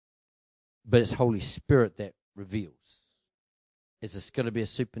 But it's Holy Spirit that reveals. It's got to be a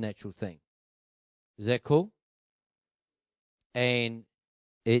supernatural thing. Is that cool? And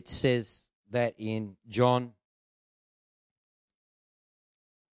it says that in John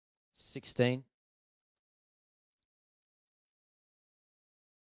 16,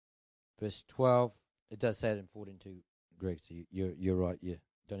 verse 12. It does say it in 14 too, Greg, so you're right. You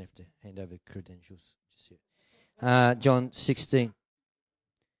don't have to hand over credentials just yet. John 16,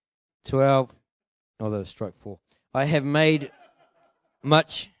 12. Although stroke 4. I have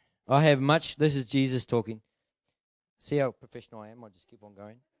much. This is Jesus talking. See how professional I am? I'll just keep on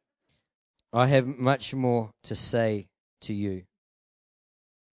going. I have much more to say to you.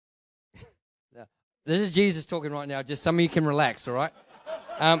 Now, this is Jesus talking right now. Just some of you can relax, all right?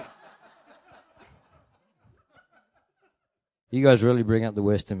 You guys really bring out the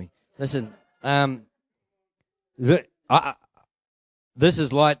worst in me. Listen, this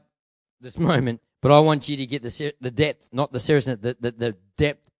is light, this moment, but I want you to get the depth, not the seriousness, the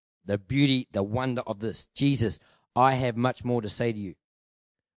depth the beauty, the wonder of this. Jesus, I have much more to say to you,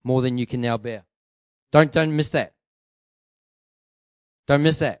 more than you can now bear. Don't miss that. Don't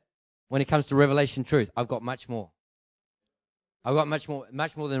miss that. When it comes to revelation truth, I've got much more. I've got much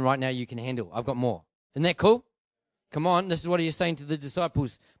more than right now you can handle. I've got more. Isn't that cool? Come on, this is what he's saying to the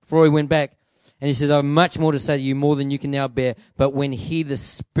disciples before he went back. And he says, I have much more to say to you, more than you can now bear. But when he, the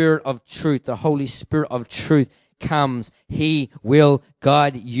Spirit of truth, the Holy Spirit of truth comes, he will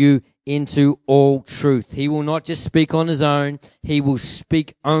guide you into all truth. He will not just speak on his own. He will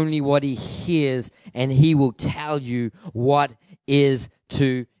speak only what he hears, and he will tell you what is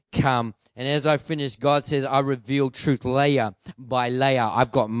to come. And as I finish, God says, I reveal truth layer by layer.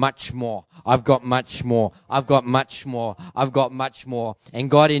 I've got much more. I've got much more. I've got much more. I've got much more. And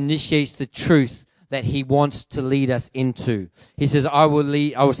God initiates the truth that he wants to lead us into. He says, I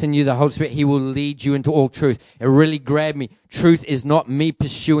will send you the Holy Spirit. He will lead you into all truth. It really grabbed me. Truth is not me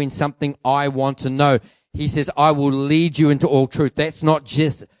pursuing something I want to know. He says, I will lead you into all truth. That's not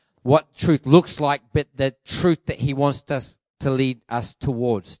just what truth looks like, but the truth that he wants us to lead us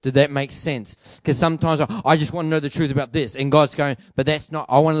towards. Did that make sense? Because sometimes I just want to know the truth about this, and God's going, but that's not,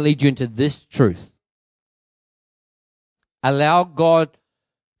 I want to lead you into this truth. Allow God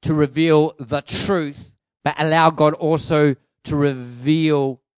to reveal the truth, but allow God also to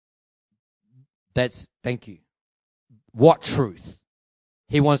reveal thank you, what truth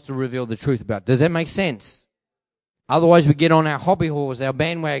he wants to reveal the truth about. Does that make sense? Otherwise we get on our hobby horse, our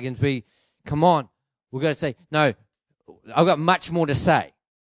bandwagons, come on, we've got to say, no, I've got much more to say.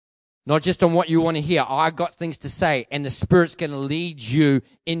 Not just on what you want to hear. I've got things to say, and the Spirit's going to lead you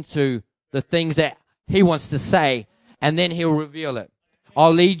into the things that he wants to say, and then he'll reveal it.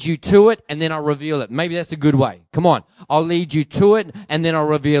 I'll lead you to it, and then I'll reveal it. Maybe that's a good way. Come on. I'll lead you to it, and then I'll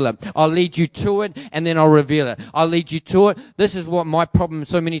reveal it. I'll lead you to it, and then I'll reveal it. I'll lead you to it. This is what my problem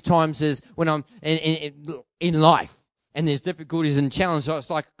so many times is when I'm in life, and there's difficulties and challenges. So it's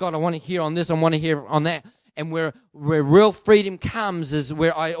like, God, I want to hear on this, I want to hear on that. And where real freedom comes is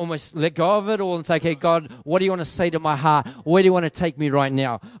where I almost let go of it all and say, okay, God, what do you want to say to my heart? Where do you want to take me right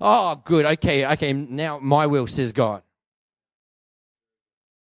now? Oh, good. Okay, now my will, says God.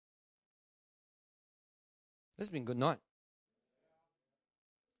 This has been a good night.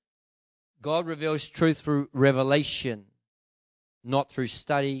 God reveals truth through revelation, not through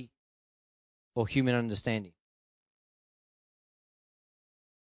study or human understanding.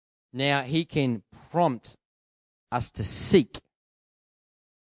 Now, he can prompt us to seek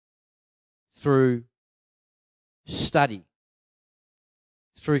through study,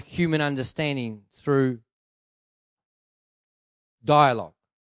 through human understanding, through dialogue.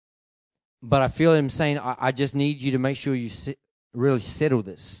 But I feel him saying, I just need you to make sure you really settle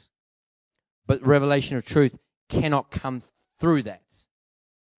this. But revelation of truth cannot come through that.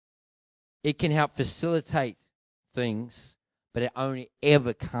 It can help facilitate things, but it only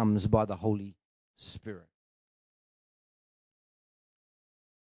ever comes by the Holy Spirit.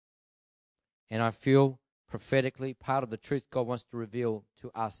 And I feel prophetically part of the truth God wants to reveal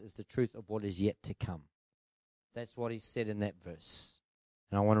to us is the truth of what is yet to come. That's what he said in that verse.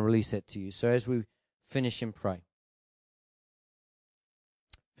 And I want to release that to you. So as we finish and pray.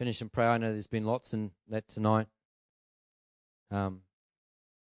 I know there's been lots in that tonight.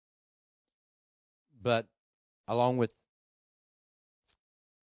 But along with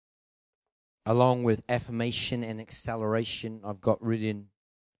affirmation and acceleration, I've got written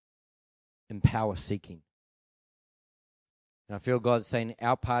empower seeking. And I feel God saying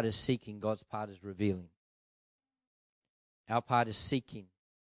our part is seeking, God's part is revealing. Our part is seeking,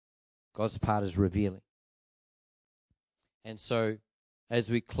 God's part is revealing. And so as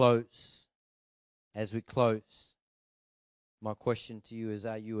we close, my question to you is,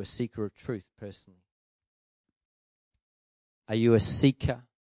 are you a seeker of truth personally? Are you a seeker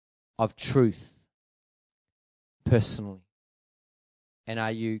of truth personally? And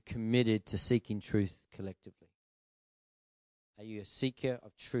are you committed to seeking truth collectively? Are you a seeker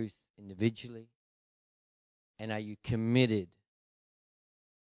of truth individually? And are you committed?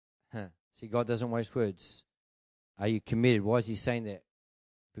 See, God doesn't waste words. Are you committed? Why is he saying that?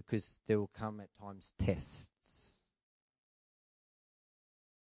 Because there will come at times tests.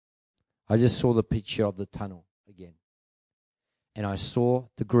 I just saw the picture of the tunnel again. And I saw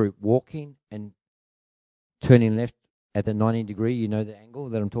the group walking and turning left at the 90 degree, you know the angle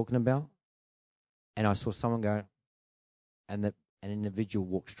that I'm talking about? And I saw someone go, and an individual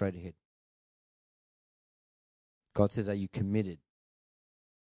walk straight ahead. God says, are you committed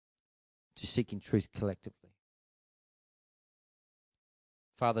to seeking truth collectively?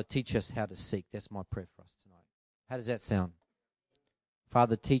 Father, teach us how to seek. That's my prayer for us tonight. How does that sound?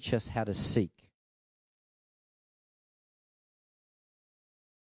 Father, teach us how to seek.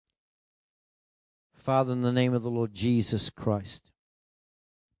 Father, in the name of the Lord Jesus Christ,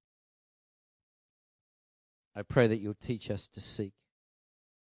 I pray that you'll teach us to seek.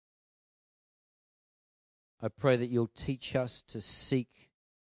 I pray that you'll teach us to seek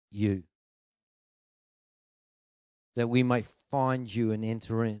you, that we might find you and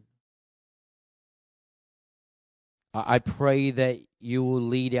enter in. I pray that you will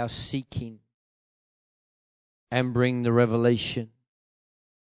lead our seeking and bring the revelation.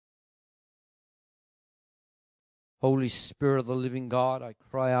 Holy Spirit of the living God, I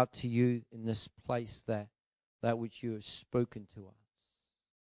cry out to you in this place that which you have spoken to us,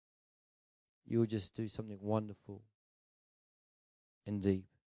 you will just do something wonderful and deep.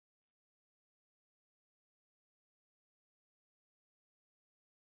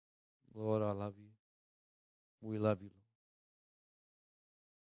 Lord, I love you. We love you, Lord.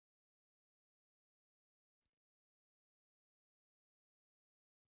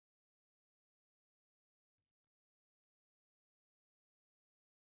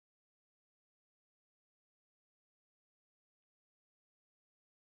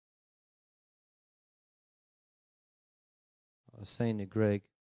 I was saying to Greg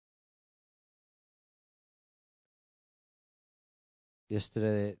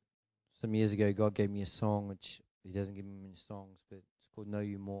yesterday, some years ago, God gave me a song, which He doesn't give me many songs, but it's called Know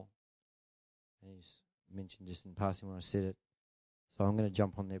You More. And He's mentioned just in passing when I said it. So I'm going to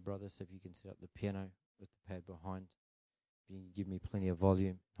jump on there, brother, so if you can set up the piano with the pad behind. If you can give me plenty of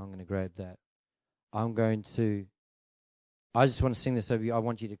volume, I'm going to grab that. I just want to sing this over you. I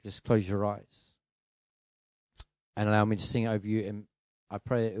want you to just close your eyes and allow me to sing it over you. And I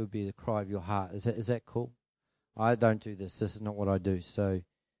pray it would be the cry of your heart. Is that cool? I don't do this. This is not what I do. So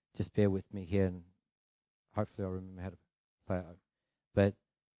just bear with me here, and hopefully I'll remember how to play it. But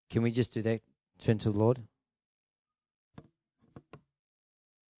can we just do that? Turn to the Lord.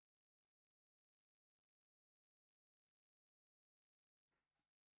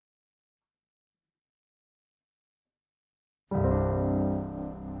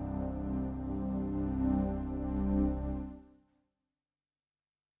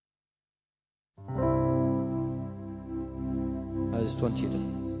 I just want you to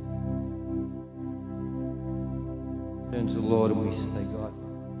turn to the Lord, and we say, God,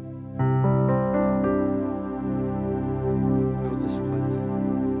 fill this place.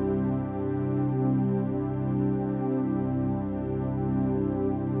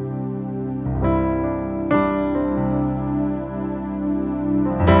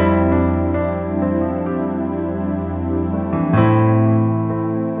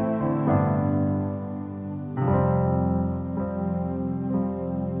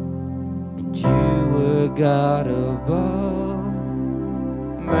 God above,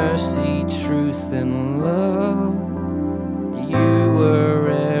 mercy, truth, and love. You were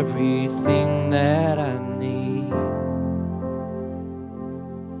everything that I need.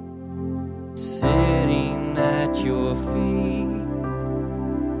 Sitting at your feet,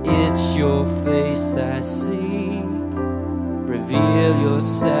 it's your face I seek. Reveal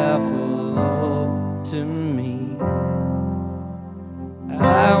yourself, oh Lord, to me.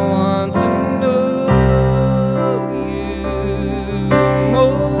 I want to know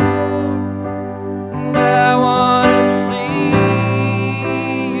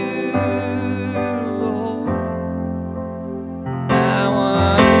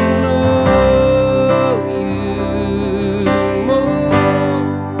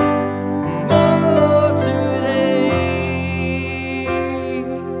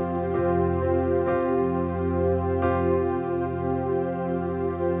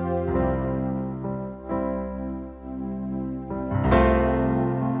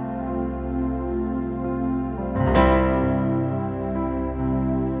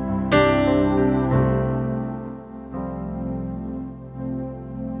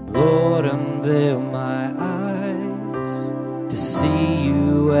Lord, unveil my eyes to see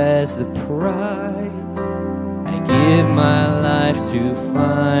you as the prize. I give my life to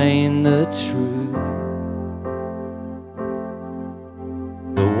find the truth,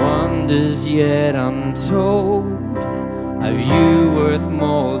 the wonders yet untold of you worth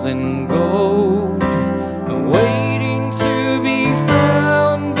more than gold, waiting to be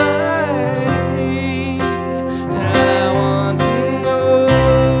found by me. And I want to know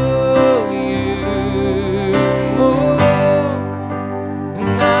you more,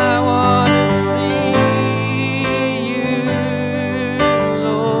 and I want to see you,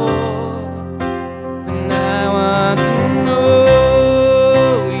 Lord, and I want to know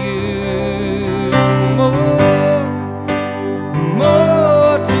you more.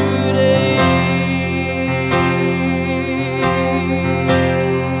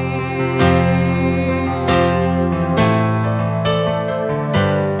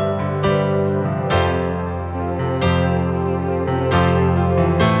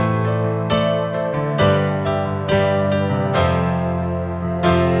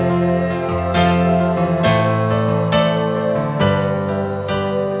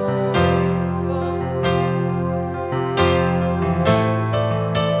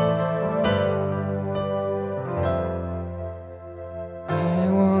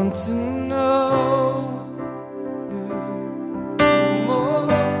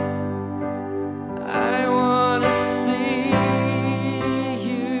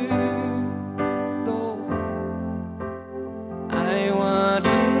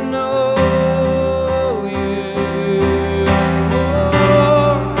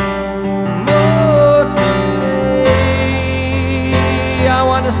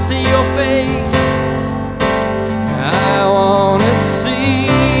 want to see your face. I want to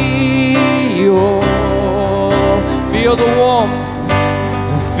see your. Feel the warmth.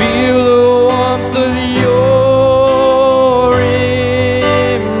 Feel the warmth of your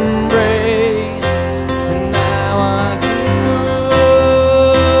embrace. And I want to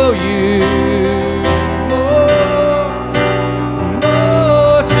know you more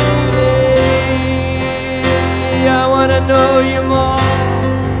today. I want to know you more.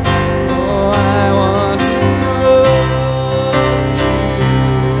 Oh, I want to know you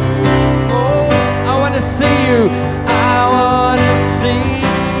more. I want to see you. I want to see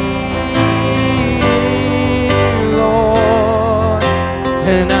you, Lord.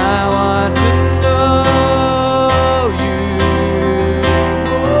 And I want to know you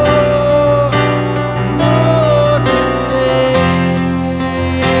more today.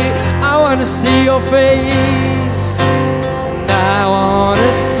 I want to see your face. And I want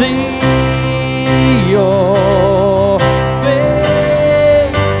to see your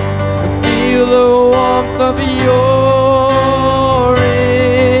face. And feel the warmth of your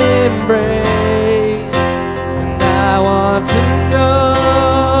embrace. And I want to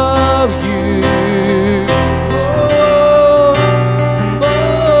know you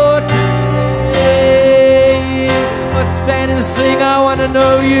more today. Let's stand and sing. I want to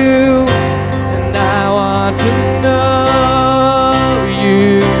know you. And I want to know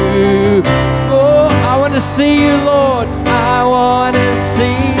you more. I want to see you, Lord. I want to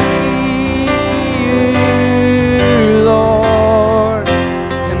see you, Lord.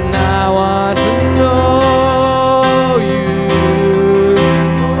 And I want to know you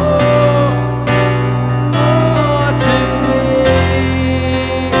more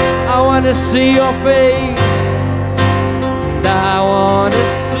today. I want to see your face. And I want to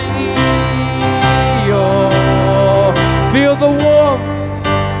see your. Feel the warmth.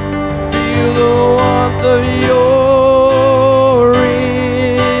 Feel the warmth of your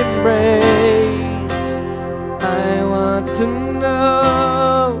embrace. I want to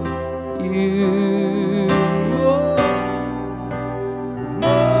know you more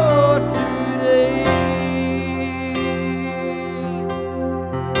today.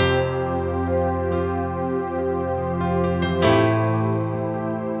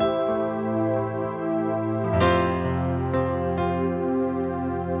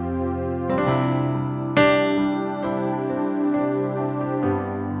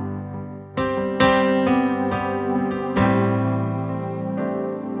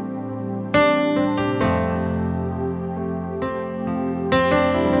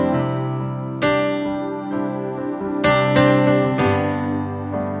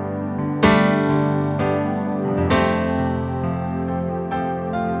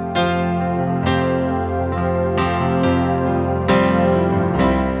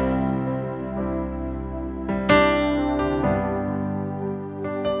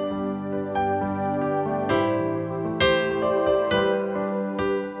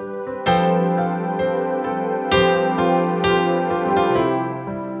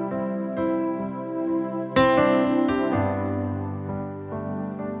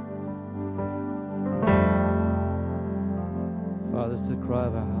 Father, it's the cry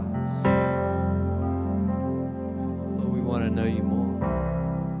of our hearts. Lord, we want to know you more.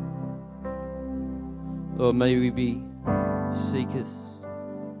 Lord, may we be seekers.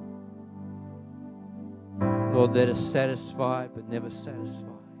 Lord, that are satisfied but never satisfied.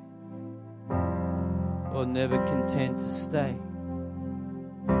 Lord, never content to stay.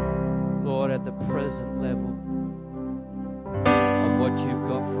 Lord, at the present level of what you've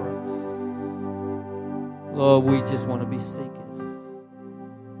got for us. Lord, we just want to be seekers.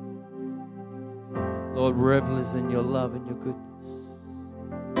 Lord, revelers in your love and your goodness.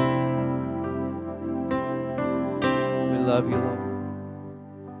 We love you, Lord.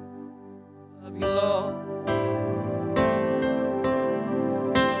 Love you, Lord.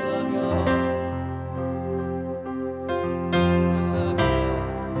 Love you, Lord. We love you, Lord.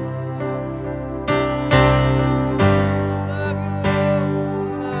 Love you,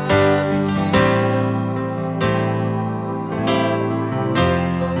 Lord. Love you, Jesus.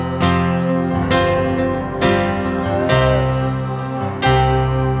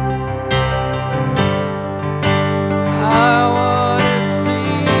 I want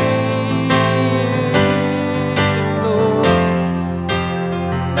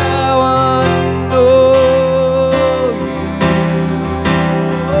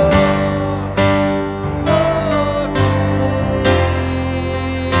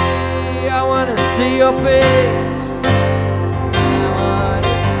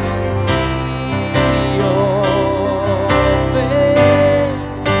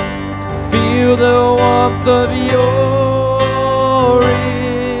feel the warmth of your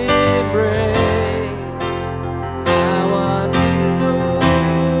embrace. I want to know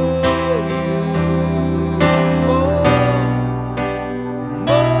you more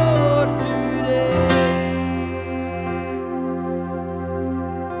today.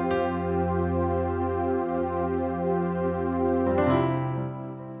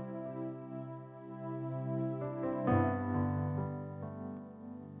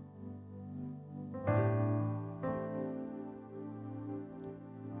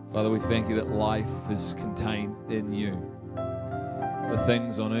 Father, we thank you that life is contained in you. The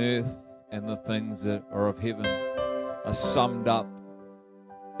things on earth and the things that are of heaven are summed up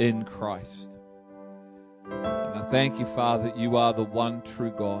in Christ. And I thank you, Father, that you are the one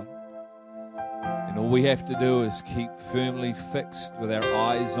true God. And all we have to do is keep firmly fixed with our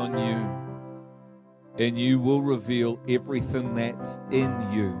eyes on you. And you will reveal everything that's in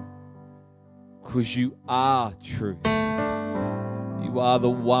you. Because you are truth. You are the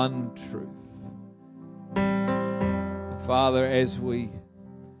one truth. And Father, as we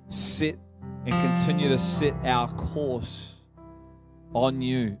sit and continue to set our course on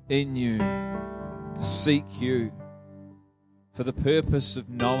you, in you, to seek you, for the purpose of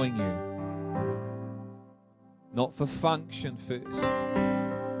knowing you, not for function first,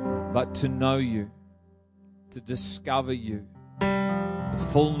 but to know you, to discover you, the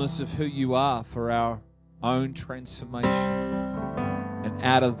fullness of who you are for our own transformation. And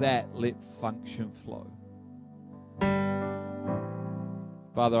out of that, let function flow.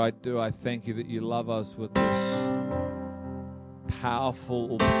 Father, I thank you that you love us with this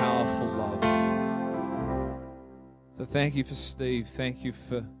powerful love. So thank you for Steve. Thank you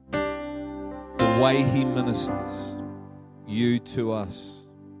for the way he ministers you to us.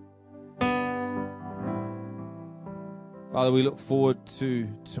 Father, we look forward to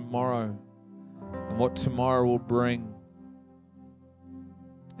tomorrow and what tomorrow will bring.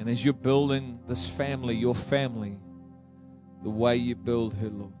 And as you're building this family, your family, the way you build her,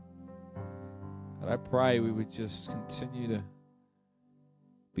 Lord, God, I pray we would just continue to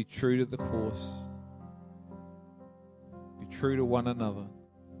be true to the course, be true to one another,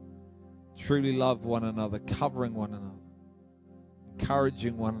 truly love one another, covering one another,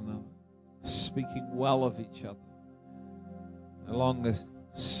 encouraging one another, speaking well of each other, no longer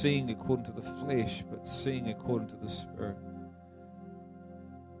seeing according to the flesh, but seeing according to the Spirit.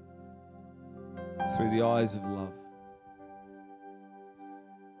 Through the eyes of love.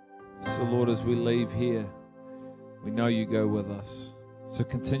 So Lord, as we leave here, we know you go with us. So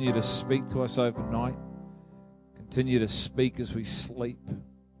continue to speak to us overnight. Continue to speak as we sleep.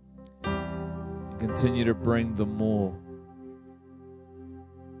 And continue to bring the more.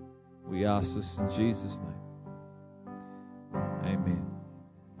 We ask this in Jesus' name. Amen.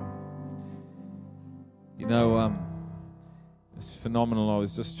 You know, it's phenomenal. I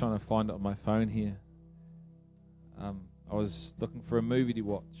was just trying to find it on my phone here. I was looking for a movie to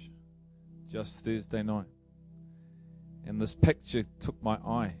watch just Thursday night. And this picture took my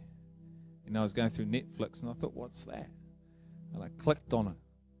eye. You know, I was going through Netflix and I thought, what's that? And I clicked on it.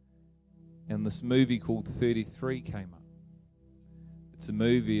 And this movie called 33 came up. It's a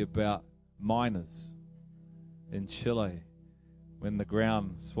movie about miners in Chile when the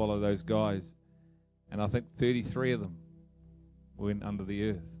ground swallowed those guys. And I think 33 of them went under the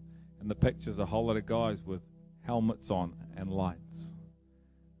earth. And the picture's a whole lot of guys with helmets on and lights.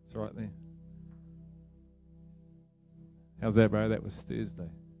 It's right there. How's that, bro? That was Thursday.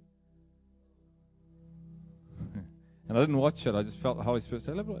 And I didn't watch it. I just felt the Holy Spirit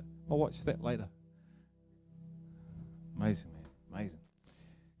say, I'll watch that later. Amazing, man. Amazing.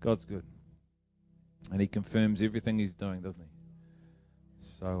 God's good. And he confirms everything he's doing, doesn't he?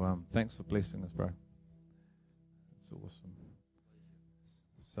 So thanks for blessing us, bro. That's awesome.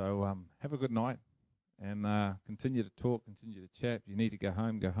 So have a good night. And continue to talk, continue to chat. If you need to go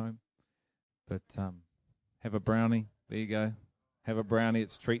home, go home. But have a brownie. There you go. Have a brownie.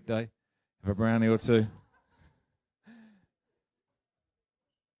 It's treat day. Have a brownie or two.